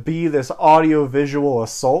trying to be this audio-visual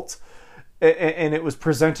assault, and it was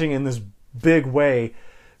presenting in this big way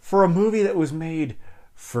for a movie that was made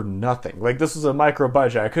for nothing. Like, this was a micro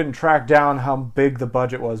budget. I couldn't track down how big the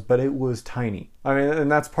budget was, but it was tiny. I mean,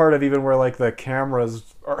 and that's part of even where like the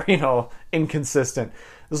cameras are, inconsistent.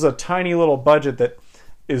 This is a tiny little budget that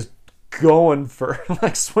is going for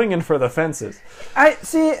like swinging for the fences. I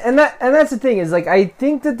see, and that's the thing is like I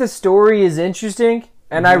think that the story is interesting,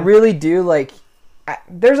 and I really do like.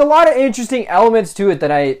 There's a lot of interesting elements to it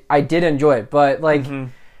that I did enjoy, but like.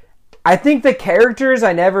 I think the characters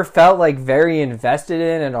I never felt like very invested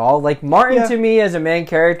in at all. Like Martin to me as a main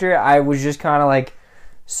character, I was just kind of like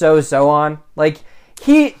so on. Like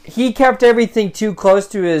he kept everything too close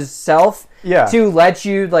to his self to let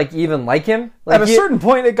you like even like him. Like at a certain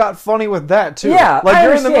point, it got funny with that too. Yeah, like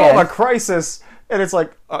you're in the middle of a crisis, and it's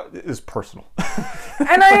like it's personal.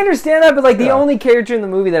 And I understand that, but like the only character in the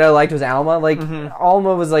movie that I liked was Alma. Like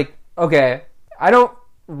Alma was like, okay, I don't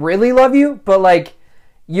really love you, but like.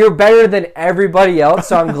 You're better than everybody else,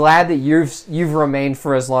 so I'm glad that you've remained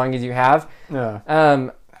for as long as you have. Yeah.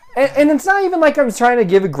 And it's not even like I'm trying to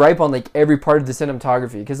give a gripe on like every part of the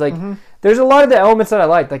cinematography, because like there's a lot of the elements that I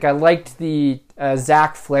liked. Like I liked the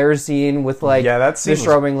Zach Flair scene with like that scene the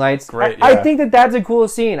strobing lights. Great. I think that's a cool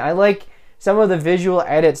scene. I like some of the visual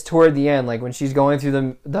edits toward the end, like when she's going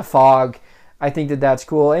through the fog. I think that's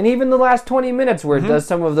cool. And even the last 20 minutes where it does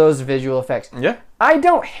some of those visual effects. Yeah. I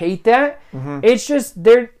don't hate that. It's just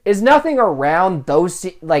there is nothing around those,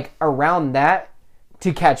 like around that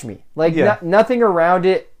to catch me. Like nothing around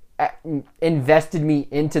it invested me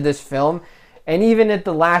into this film. And even at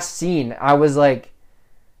the last scene, I was like,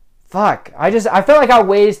 fuck. I felt like I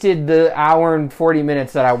wasted the hour and 40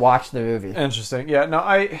 minutes that I watched the movie. Interesting. Yeah, no,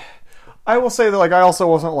 I will say that like I also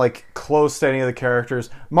wasn't like close to any of the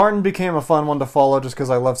characters. Martin became a fun one to follow just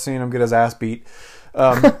because I loved seeing him get his ass beat.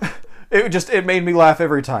 It made me laugh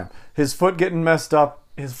every time. His foot getting messed up,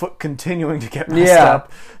 his foot continuing to get messed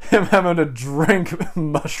up, him having to drink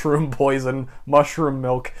mushroom poison, mushroom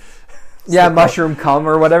milk. Yeah, mushroom cum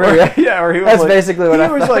or whatever. Or he was That's basically what I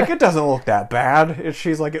thought. He was like, it doesn't look that bad. And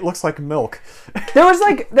she's like, it looks like milk. There was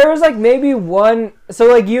like maybe one. So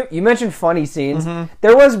like you mentioned funny scenes.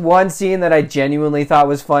 There was one scene that I genuinely thought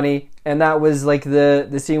was funny, and that was like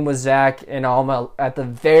the scene with Zach and Alma at the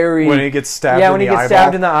very when he gets stabbed. Yeah, when he gets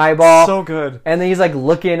stabbed in the eyeball. So good. And then he's like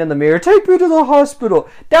looking in the mirror. Take me to the hospital.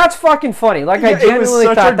 That's fucking funny. Like I genuinely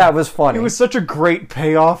thought that was funny. It was such a great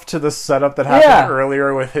payoff to the setup that happened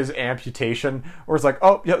earlier with his amputation, where it's like,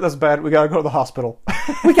 oh, yeah, that's bad. We gotta go to the hospital.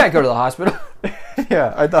 We can't go to the hospital.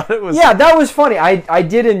 Yeah, I thought it was. Yeah, that was funny. I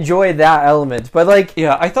did enjoy that element, but like,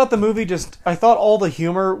 yeah, I thought the movie I thought all the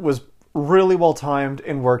humor was really well timed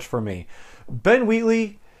and worked for me. Ben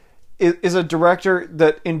Wheatley is a director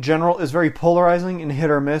that in general is very polarizing and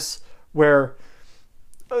hit or miss, where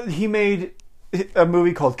he made a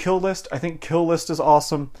movie called Kill List. I think Kill List is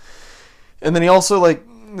awesome. And then he also, like,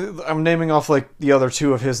 I'm naming off like the other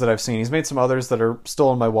two of his that I've seen. He's made some others that are still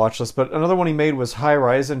on my watch list, but another one he made was High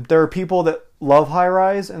Rise, and there are people that love High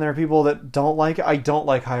Rise and there are people that don't like it. I don't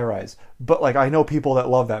like High Rise, but like I know people that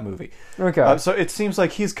love that movie. Okay. So it seems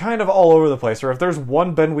like he's kind of all over the place, or if there's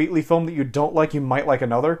one Ben Wheatley film that you don't like, you might like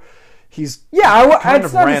another. He's it's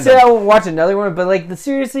not to say I won't watch another one, but like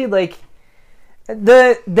seriously, like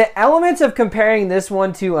the elements of comparing this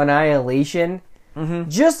one to Annihilation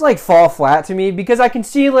just like fall flat to me, because I can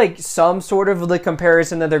see like some sort of the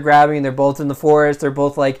comparison that they're grabbing. They're both in the forest. They're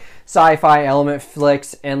both like sci-fi element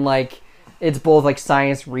flicks, and like it's both like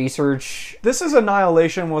science research. This is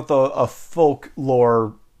Annihilation with a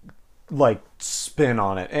folklore like spin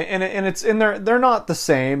on it, and it's in there. They're not the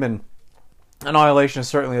same, and Annihilation is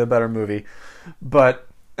certainly a better movie, but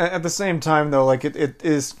at the same time, though, like it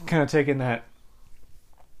is kind of taking that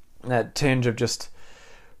tinge of just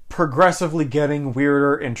progressively getting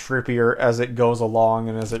weirder and trippier as it goes along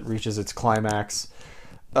and as it reaches its climax.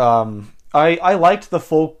 I liked the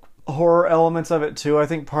folk horror elements of it too. I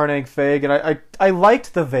think Parnang Fag, and I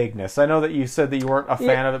liked the vagueness. I know that you said that you weren't a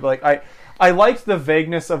fan of it, but like I liked the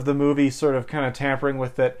vagueness of the movie, sort of kind of tampering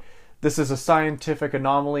with that. This is a scientific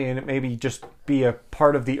anomaly, and it maybe just be a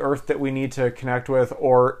part of the Earth that we need to connect with,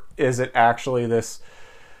 or is it actually this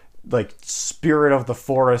like spirit of the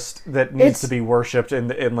forest that needs to be worshipped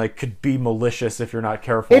and like could be malicious if you're not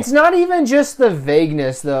careful? It's not even just the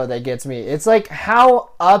vagueness though that gets me. It's like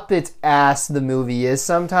how up its ass the movie is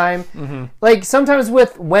sometimes. Mm-hmm. Like sometimes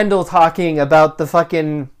with Wendell talking about the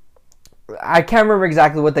fucking, I can't remember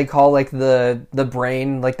exactly what they call like the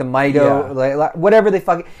brain, like the mito, like whatever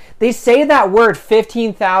they say that word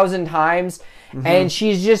 15,000 times, and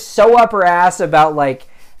she's just so up her ass about like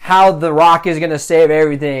how the Rock is gonna save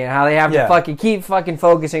everything and how they have to fucking keep fucking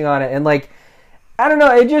focusing on it, and like I don't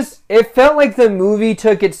know, it felt like the movie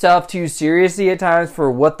took itself too seriously at times for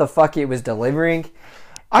what the fuck it was delivering.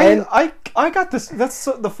 I got this. That's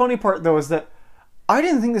the funny part though, is that I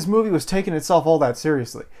didn't think this movie was taking itself all that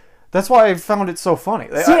seriously. That's why I found it so funny.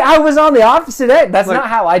 See, I was on the opposite end. That's not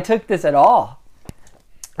how I took this at all.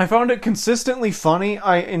 I found it consistently funny.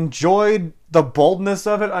 I enjoyed the boldness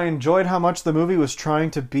of it. I enjoyed how much the movie was trying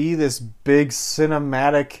to be this big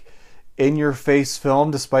cinematic, in-your-face film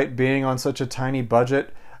despite being on such a tiny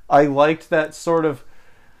budget. I liked that sort of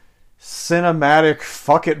cinematic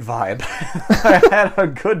fuck it vibe. I had a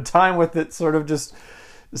good time with it, sort of just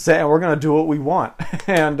saying we're going to do what we want.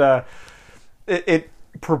 And it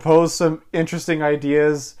proposed some interesting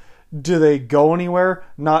ideas. Do they go anywhere?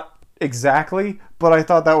 Not exactly, but I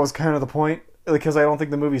thought that was kind of the point, because I don't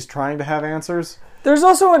think the movie's trying to have answers. There's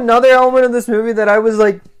also another element of this movie that I was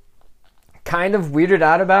like kind of weirded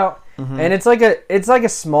out about, and it's like a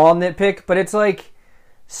small nitpick, but it's like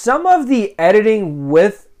some of the editing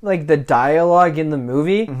with like the dialogue in the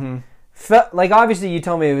movie felt like, obviously you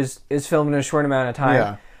told me it was filmed in a short amount of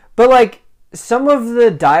time, but like some of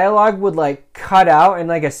the dialogue would like cut out in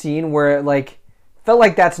like a scene where it like felt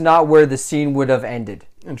like that's not where the scene would have ended.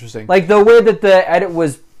 Interesting. Like the way that the edit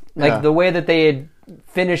was, like the way that they had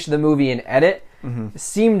finished the movie in edit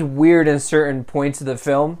seemed weird in certain points of the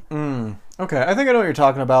film. Okay, I think I know what you're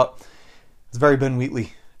talking about. It's very Ben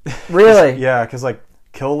Wheatley. Really? Yeah, because like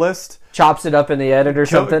Kill List chops it up in the edit or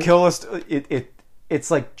something. Kill List,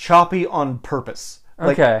 it's like choppy on purpose.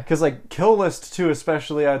 Like, okay. Because like Kill List 2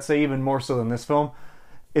 especially, I'd say even more so than this film,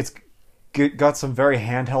 it's got some very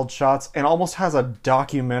handheld shots and almost has a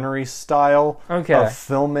documentary style of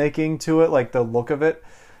filmmaking to it, like the look of it,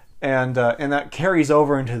 and that carries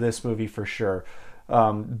over into this movie for sure.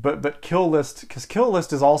 But Kill List, because Kill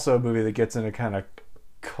List is also a movie that gets into kind of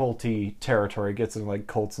culty territory, gets into like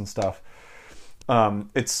cults and stuff.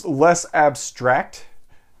 It's less abstract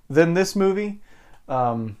than this movie.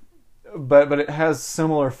 But it has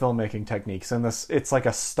similar filmmaking techniques, and it's like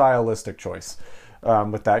a stylistic choice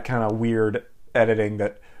with that kind of weird editing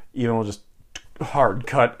that will just hard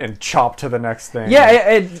cut and chop to the next thing. Yeah,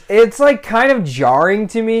 it's like kind of jarring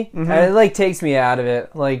to me. And it like takes me out of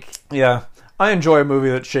it. Like, yeah, I enjoy a movie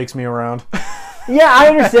that shakes me around. Yeah, I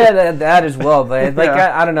understand that as well, but like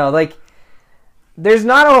I don't know, like there's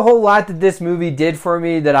not a whole lot that this movie did for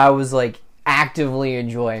me that I was like actively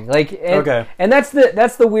enjoying, like, and that's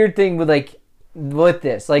the weird thing with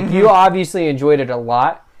this, like you obviously enjoyed it a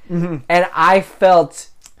lot, and I felt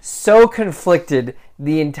so conflicted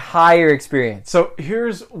the entire experience. So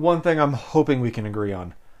here's one thing I'm hoping we can agree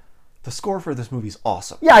on: the score for this movie is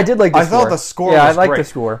awesome. Yeah, I did like the score. I thought the score was great. the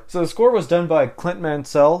score. So the score was done by Clint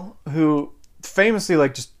Mansell, who famously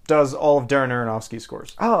like just does all of Darren Aronofsky's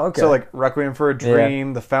scores. Oh, okay. So like Requiem for a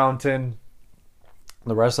Dream, The Fountain,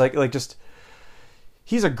 the rest, like just.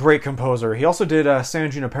 He's a great composer. He also did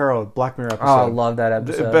San Junipero, Black Mirror episode. Oh, I love that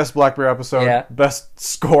episode. Best Black Mirror episode. Yeah. Best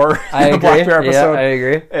score I in the agree. Black Mirror episode. Yeah, I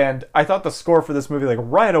agree. And I thought the score for this movie, like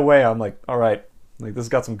right away, I'm like, all right, like this has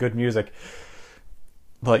got some good music.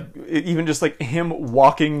 Like even just like him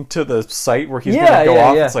walking to the site where he's gonna go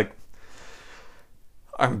off, it's like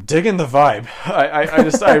I'm digging the vibe.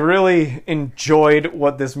 I really enjoyed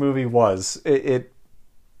what this movie was. It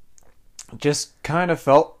just kind of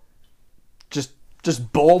felt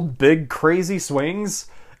just bold, big, crazy swings,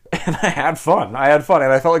 and I had fun. And I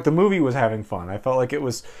felt like the movie was having fun. I felt like it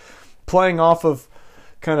was playing off of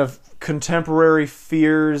kind of contemporary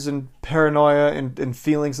fears and paranoia and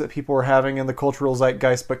feelings that people are having in the cultural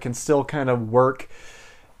zeitgeist, but can still kind of work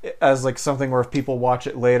as like something where if people watch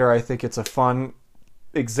it later, I think it's a fun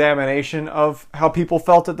examination of how people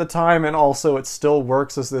felt at the time, and also it still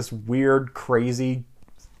works as this weird, crazy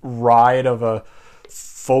ride of a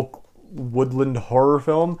folk woodland horror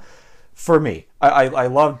film. For me, I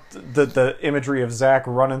loved the imagery of Zach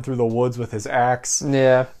running through the woods with his axe.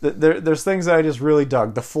 Yeah, there's things that I just really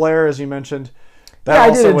dug. The flare, as you mentioned, that yeah,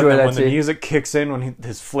 also I did enjoy that when too. the music kicks in, when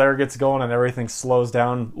his flare gets going and everything slows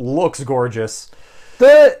down, looks gorgeous.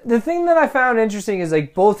 The thing that I found interesting is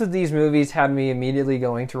like both of these movies had me immediately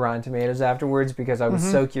going to Rotten Tomatoes afterwards because I was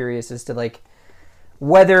so curious as to like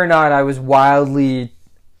whether or not I was wildly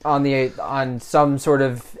on some sort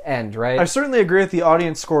of end, right? I certainly agree with the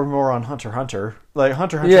audience score more on Hunter x Hunter. Like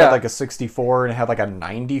Hunter x Hunter Yeah. had like a 64 and it had like a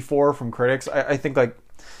 94 from critics. I think like,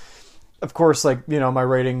 of course, like, you know, my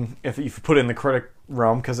rating, if you put it in the critic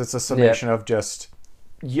realm, because it's a summation of just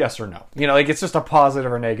yes or no. You know, like it's just a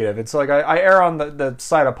positive or negative. It's like I err on the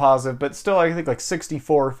side of positive, but still I think like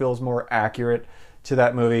 64 feels more accurate to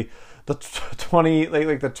that movie. The 20,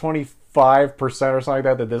 like the 25% or something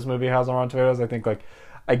like that this movie has on Rotten Tomatoes, I think like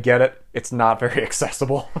I get it. It's not very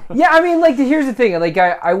accessible. Yeah, I mean, like, here's the thing. Like,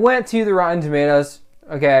 I went to the Rotten Tomatoes.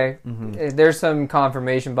 Okay, there's some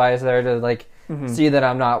confirmation bias there to like see that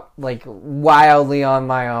I'm not like wildly on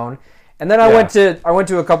my own. And then I went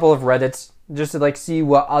to a couple of Reddits just to like see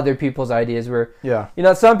what other people's ideas were. Yeah. You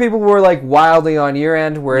know, some people were like wildly on your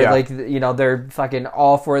end, where Yeah. like you know they're fucking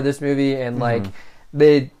all for this movie and like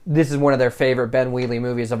this is one of their favorite Ben Wheatley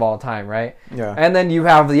movies of all time, right? Yeah. And then you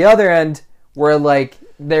have the other end where like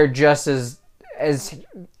they're just as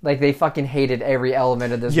like they fucking hated every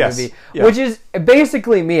element of this movie, which is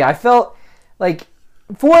basically me. I felt like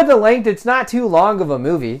for the length, it's not too long of a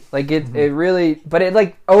movie. Like it really, but it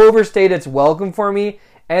like overstayed its welcome for me.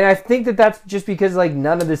 And I think that that's just because like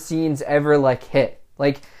none of the scenes ever like hit.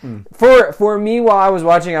 Like for me, while I was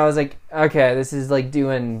watching, I was like, okay, this is like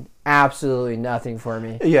doing absolutely nothing for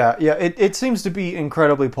me. Yeah. It seems to be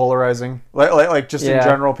incredibly polarizing. Like just in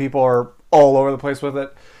general, people are all over the place with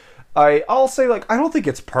it. I'll say like I don't think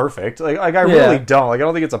it's perfect. Like I really don't. Like I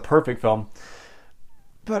don't think it's a perfect film.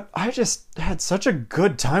 But I just had such a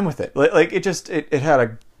good time with it. Like it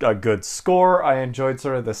had a good score. I enjoyed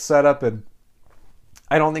sort of the setup, and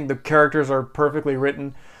I don't think the characters are perfectly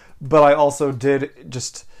written, but I also did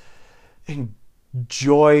just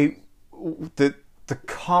enjoy the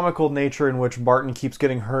comical nature in which Martin keeps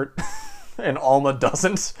getting hurt and Alma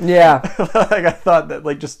doesn't. Yeah. Like I thought that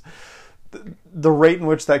like just the rate in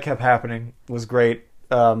which that kept happening was great.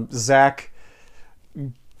 Zach,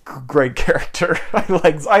 great character.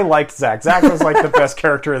 I liked Zach. Zach was like the best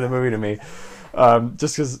character in the movie to me,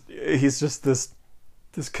 just because he's just this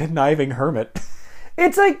conniving hermit.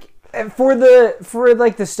 It's like for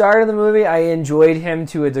the start of the movie, I enjoyed him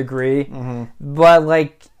to a degree, but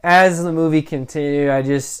like as the movie continued, I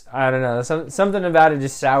don't know, something about it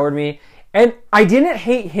just soured me, and I didn't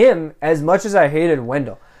hate him as much as I hated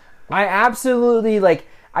Wendell. I absolutely like.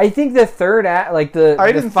 I think the third act, like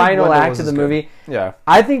the final act of the movie,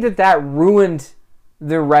 I think that ruined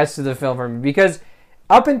the rest of the film for me, because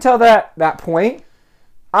up until that point,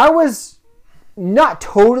 I was not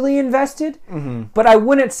totally invested, but I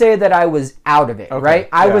wouldn't say that I was out of it. Okay, right?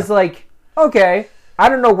 I was like, okay, I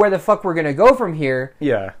don't know where the fuck we're gonna go from here.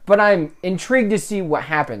 Yeah, but I'm intrigued to see what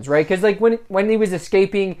happens, right? Because like when he was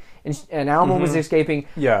escaping and Alma was escaping,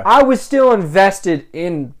 I was still invested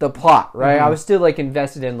in the plot, right? I was still like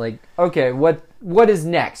invested in like, okay, what is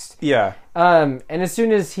next? Yeah. And as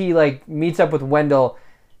soon as he like meets up with Wendell,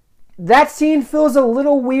 that scene feels a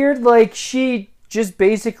little weird. Like she just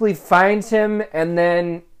basically finds him and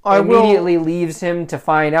then immediately leaves him to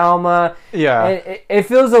find Alma. Yeah. And it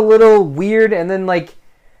feels a little weird, and then like,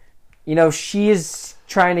 you know, she's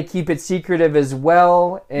trying to keep it secretive as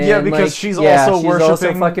well. And because like, she's also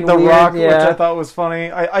worshipping the Rock, which I thought was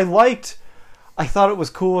funny. I thought it was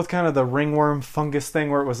cool with kind of the ringworm fungus thing,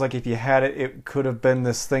 where it was like if you had it, it could have been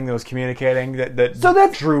this thing that was communicating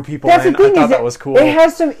that drew people in. I thought that was cool. It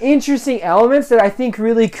has some interesting elements that I think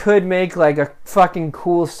really could make like a fucking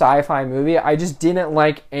cool sci-fi movie. I just didn't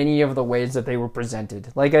like any of the ways that they were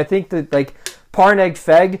presented. Like I think that like Parneg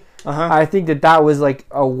Feg, I think that was like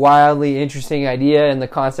a wildly interesting idea, and the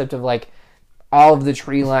concept of like all of the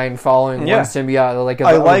tree line following one symbiote, like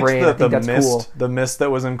I liked brain. I think that's mist, cool. The mist that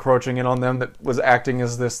was encroaching in on them, that was acting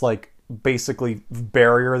as this like basically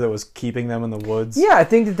barrier that was keeping them in the woods. Yeah, I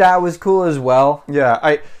think that was cool as well. Yeah,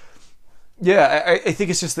 I think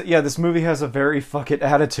it's just that this movie has a very fuck it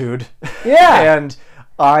attitude. Yeah, and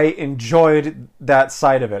I enjoyed that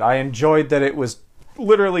side of it. I enjoyed that it was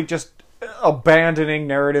literally just abandoning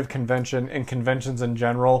narrative convention and conventions in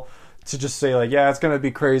general to just say, like, yeah, it's going to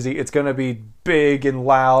be crazy, it's going to be big and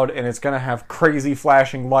loud, and it's going to have crazy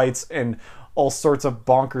flashing lights and all sorts of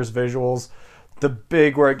bonkers visuals. The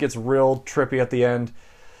big where it gets real trippy at the end.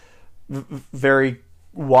 Very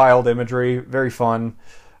wild imagery, very fun.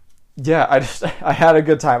 Yeah, I had a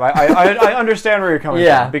good time. I understand where you're coming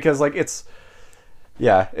from, because like it's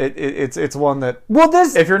one that, well,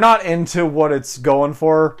 this, if you're not into what it's going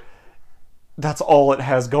for, that's all it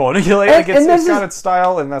has going. Like, it's got its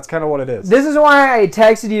style, and that's kind of what it is. This is why I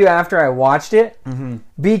texted you after I watched it,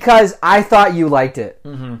 because I thought you liked it.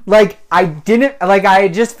 Like, I didn't, like, I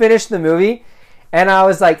had just finished the movie, and I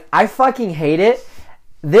was like, I fucking hate it.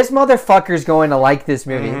 This motherfucker's going to like this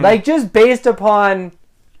movie. Like, just based upon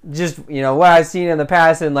just, you know, what I've seen in the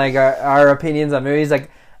past and, like, our opinions on movies.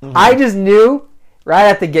 Like, I just knew right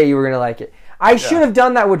at the gate you were going to like it. I should have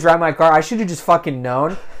done that with Drive My Car. I should have just fucking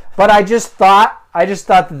known. But I just thought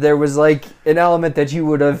that there was, like, an element that you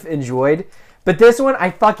would have enjoyed. But this one,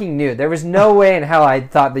 I fucking knew. There was no way in hell I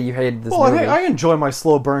thought that you hated this movie. I enjoy my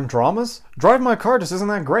slow burn dramas. Drive My Car just isn't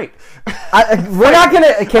that great. We're not going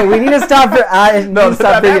to... Okay, we need to stop...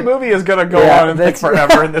 that movie is going to go on and think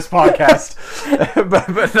forever in this podcast.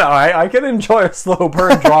 but no, I can enjoy a slow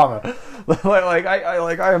burn drama.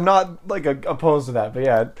 I am not, like, opposed to that. But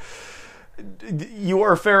yeah... You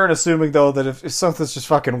are fair in assuming, though, that if something's just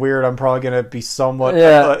fucking weird, I'm probably going to be somewhat,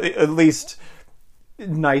 at least,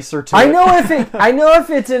 nicer to it. I know if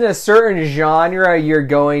it's in a certain genre, you're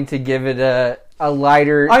going to give it a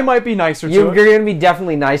lighter... I might be nicer to it. You're going to be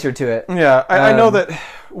definitely nicer to it. Yeah, I know that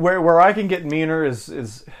where I can get meaner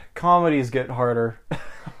is comedies get harder.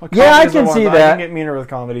 Yeah, I can see that. I can get meaner with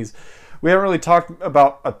comedies. We haven't really talked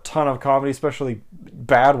about a ton of comedy, especially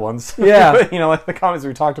bad ones. Yeah. You know, like the comedies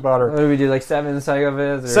we talked about are... What did we do, like Seven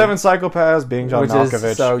Psychopaths? Seven Psychopaths, being John Malkovich.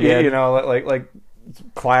 Is so good. You know, like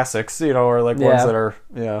classics, you know, or like ones that are...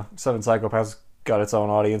 Yeah, Seven Psychopaths got its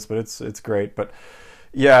own audience, but it's great. But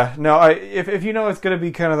yeah, no, if you know it's going to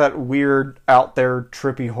be kind of that weird, out there,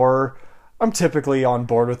 trippy horror, I'm typically on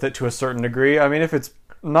board with it to a certain degree. I mean, if it's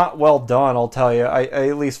not well done, I'll tell you.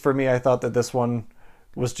 At least for me, I thought that this one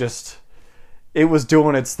was just... It was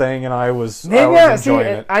doing its thing, and I was enjoying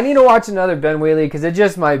it. I need to watch another Ben Wheatley, because it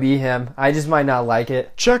just might be him. I just might not like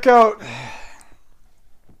it. Check out...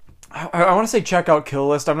 I want to say check out Kill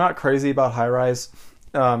List. I'm not crazy about High Rise.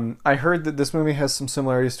 I heard that this movie has some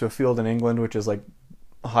similarities to A Field in England, which is like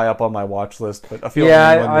high up on my watch list. But A Field in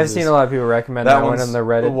England I've seen a lot of people recommend that one on the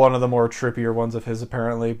Reddit. One of the more trippier ones of his,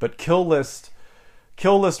 apparently. But Kill List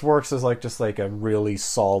works as like just like a really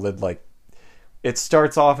solid, like, it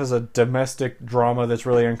starts off as a domestic drama that's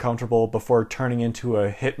really uncomfortable before turning into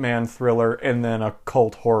a hitman thriller and then a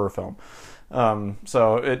cult horror film.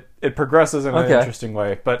 So it progresses in an interesting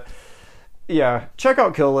way. But yeah, check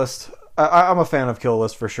out Kill List. I'm a fan of Kill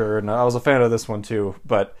List for sure, and I was a fan of this one too.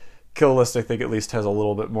 But Kill List, I think, at least has a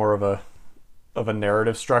little bit more of a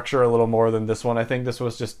narrative structure, a little more than this one. I think this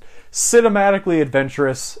was just cinematically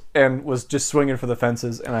adventurous and was just swinging for the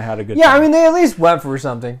fences, and I had a good time. Yeah, I mean, they at least went for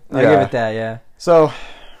something. I'll give it that, yeah. So,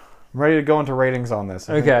 I'm ready to go into ratings on this.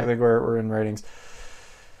 I think we're in ratings.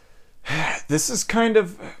 This is kind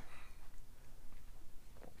of...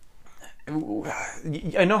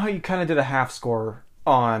 I know how you kind of did a half score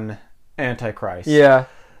on Antichrist. Yeah.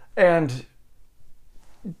 And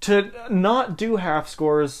to not do half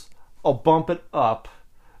scores, I'll bump it up,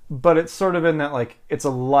 but it's sort of in that, like, it's a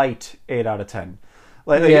light 8 out of 10.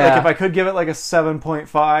 Like if I could give it like a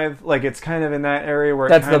 7.5, like it's kind of in that area where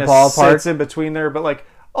it kind of sits in between there, but like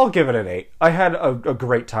I'll give it an 8. I had a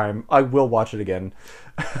great time. I will watch it again.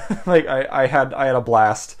 Like I had a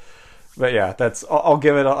blast. But yeah, I'll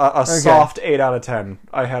give it a soft 8 out of 10.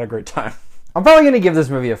 I had a great time. I'm probably going to give this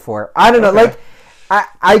movie a 4. I don't know, like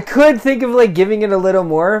I could think of like giving it a little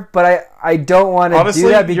more, but I don't want to do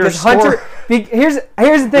that because Hunter. Here's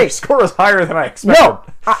the thing. Your score is higher than I expected. No,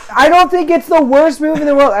 I don't think it's the worst movie in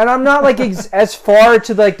the world, and I'm not like as far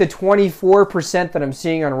to like the 24% that I'm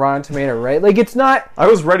seeing on Rotten Tomato, right? Like it's not. I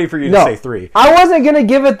was ready for you to say 3. I wasn't gonna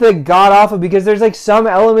give it the god awful because there's like some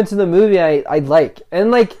elements of the movie I like,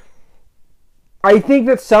 and like I think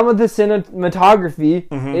that some of the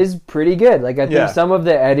cinematography is pretty good. Like I think some of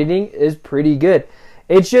the editing is pretty good.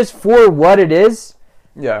 It's just for what it is.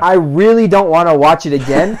 Yeah. I really don't want to watch it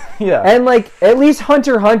again. Yeah. And like at least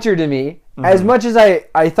Hunter x Hunter to me, as much as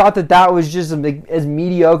I thought that was just as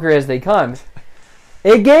mediocre as they come,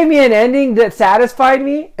 it gave me an ending that satisfied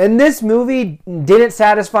me. And this movie didn't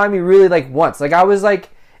satisfy me really like once. Like I was like,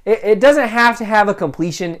 it doesn't have to have a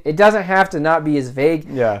completion. It doesn't have to not be as vague.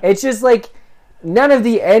 Yeah. It's just like none of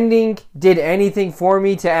the ending did anything for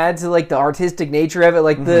me to add to like the artistic nature of it.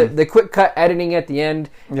 Like the quick cut editing at the end,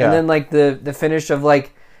 and then like the finish of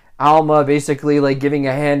like Alma basically like giving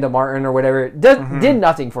a hand to Martin or whatever did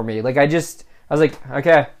nothing for me. Like I was like,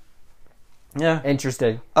 okay, yeah,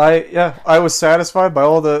 interesting. I was satisfied by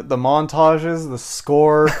all the montages, the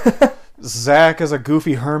score. Zach as a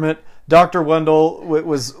goofy hermit. Dr. Wendell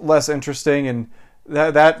was less interesting, and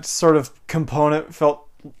that sort of component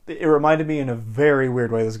it reminded me in a very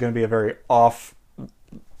weird way. This is going to be a very off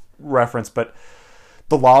reference, but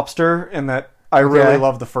The Lobster, and that I really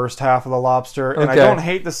love the first half of The Lobster, and I don't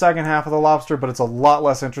hate the second half of The Lobster, but it's a lot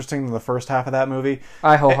less interesting than the first half of that movie.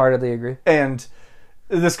 I wholeheartedly agree. And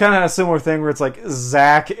this kind of had a similar thing where it's like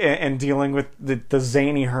Zach and dealing with the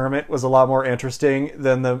zany hermit was a lot more interesting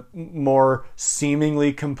than the more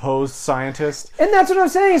seemingly composed scientist. And that's what I'm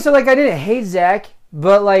saying. So like I didn't hate Zach,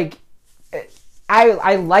 but like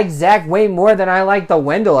I like Zach way more than I like the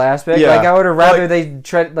Wendell aspect. Yeah. Like I would have rather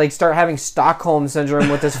they start having Stockholm syndrome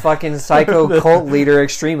with this fucking psycho cult leader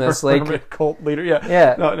extremist. Like cult leader, yeah.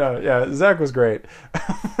 Yeah. No, yeah. Zach was great.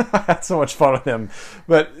 I had so much fun with him.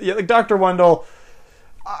 But yeah, like Dr. Wendell,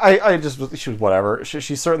 she was whatever.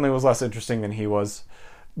 She certainly was less interesting than he was.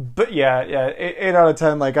 But yeah, 8 out of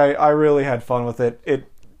 10. Like I really had fun with it.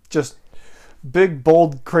 It just big,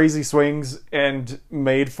 bold, crazy swings and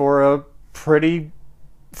made for a pretty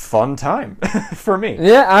fun time for me.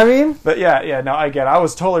 Yeah, I mean. But yeah. No, I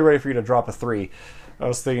was totally ready for you to drop a 3. I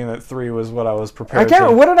was thinking that 3 was what I was prepared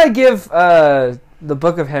to. What did I give the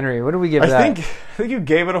Book of Henry? What did we give that? I think you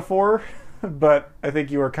gave it a 4. But I think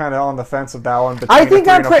you were kind of on the fence of that one. I think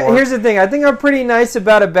here's the thing. I think I'm pretty nice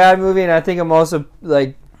about a bad movie, and I think I'm also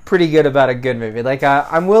like pretty good about a good movie. Like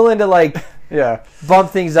I'm willing to like bump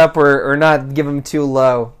things up or not give them too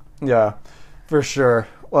low. Yeah, for sure.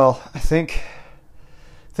 Well, I think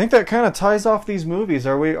that kind of ties off these movies.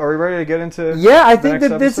 Are we ready to get into? Yeah, I think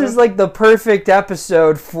that this is like the perfect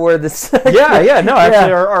episode for this. Yeah. No,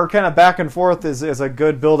 actually, our kind of back and forth is a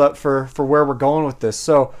good build up for where we're going with this.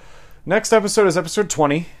 So. Next episode is episode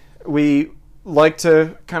 20. We like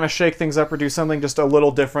to kind of shake things up or do something just a little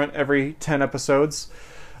different every 10 episodes.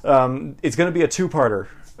 It's going to be a 2-parter,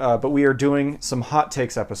 but we are doing some hot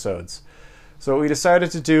takes episodes. So what we decided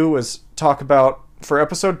to do was talk about, for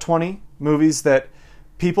episode 20, movies that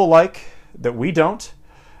people like that we don't.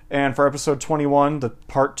 And for episode 21, the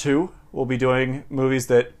part 2, we'll be doing movies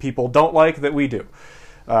that people don't like that we do.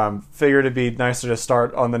 Figured it'd be nicer to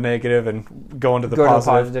start on the negative and go into the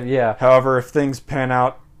positive. Yeah. However, if things pan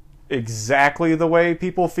out exactly the way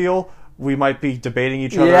people feel, we might be debating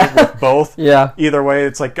each other with both. Yeah. Either way,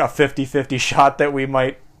 it's like a 50-50 shot that we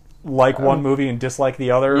might like one movie and dislike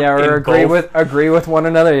the other. Yeah, or agree with one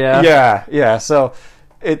another. Yeah. So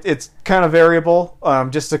it's kind of variable.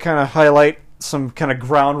 Just to kind of highlight some kind of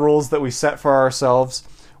ground rules that we set for ourselves.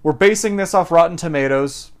 We're basing this off Rotten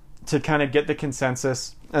Tomatoes to kind of get the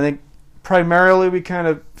consensus. I think primarily we kind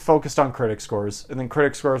of focused on critic scores. I think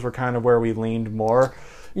critic scores were kind of where we leaned more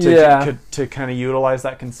to kind of utilize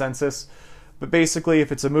that consensus. But basically, if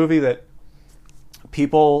it's a movie that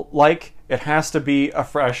people like, it has to be a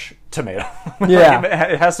fresh tomato. Yeah.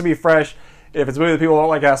 It has to be fresh. If it's a movie that people don't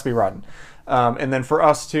like, it has to be rotten. And then for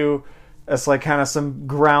us too, it's like kind of some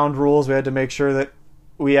ground rules. We had to make sure that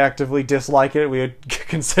we actively dislike it. We would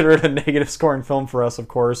consider it a negative scoring film for us, of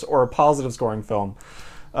course, or a positive scoring film.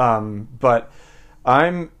 But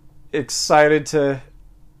I'm excited to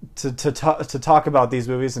talk about these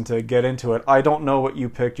movies and to get into it. I don't know what you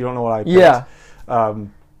picked. You don't know what I picked. Yeah.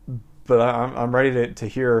 But I'm ready to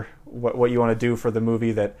hear what you want to do for the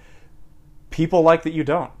movie that people like that you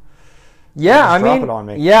don't. Yeah, drop it on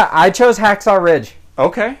me. Yeah, I chose Hacksaw Ridge.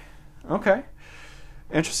 Okay.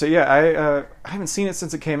 Interesting. Yeah, I haven't seen it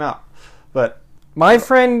since it came out, but my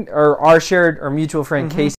friend or our mutual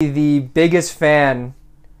friend Casey, the biggest fan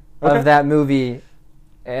of that movie,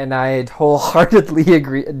 and I wholeheartedly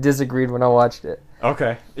disagreed when I watched it.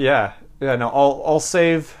 Okay. Yeah. No, I'll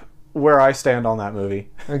save where I stand on that movie.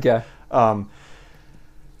 Okay.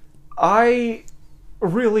 I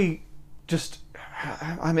really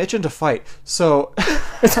I'm itching to fight, so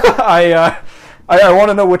I want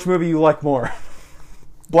to know which movie you like more.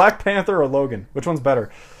 Black Panther or Logan? Which one's better?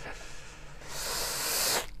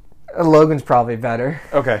 Logan's probably better.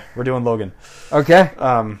 Okay, we're doing Logan. Okay.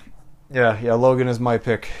 Yeah, Logan is my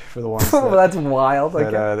pick for the ones that's wild.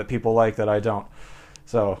 That people like that I don't.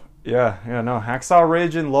 So, no, Hacksaw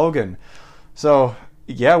Ridge and Logan. So,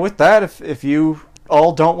 yeah, with that, if you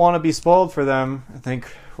all don't want to be spoiled for them, I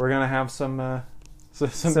think we're going to have some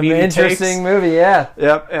Some meaty interesting takes. movie, yeah.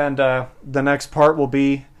 Yep, and the next part will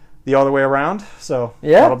be the other way around, so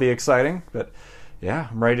Yeah. that'll be exciting. But yeah,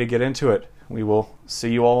 I'm ready to get into it. We will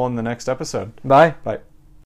see you all in the next episode. Bye. Bye.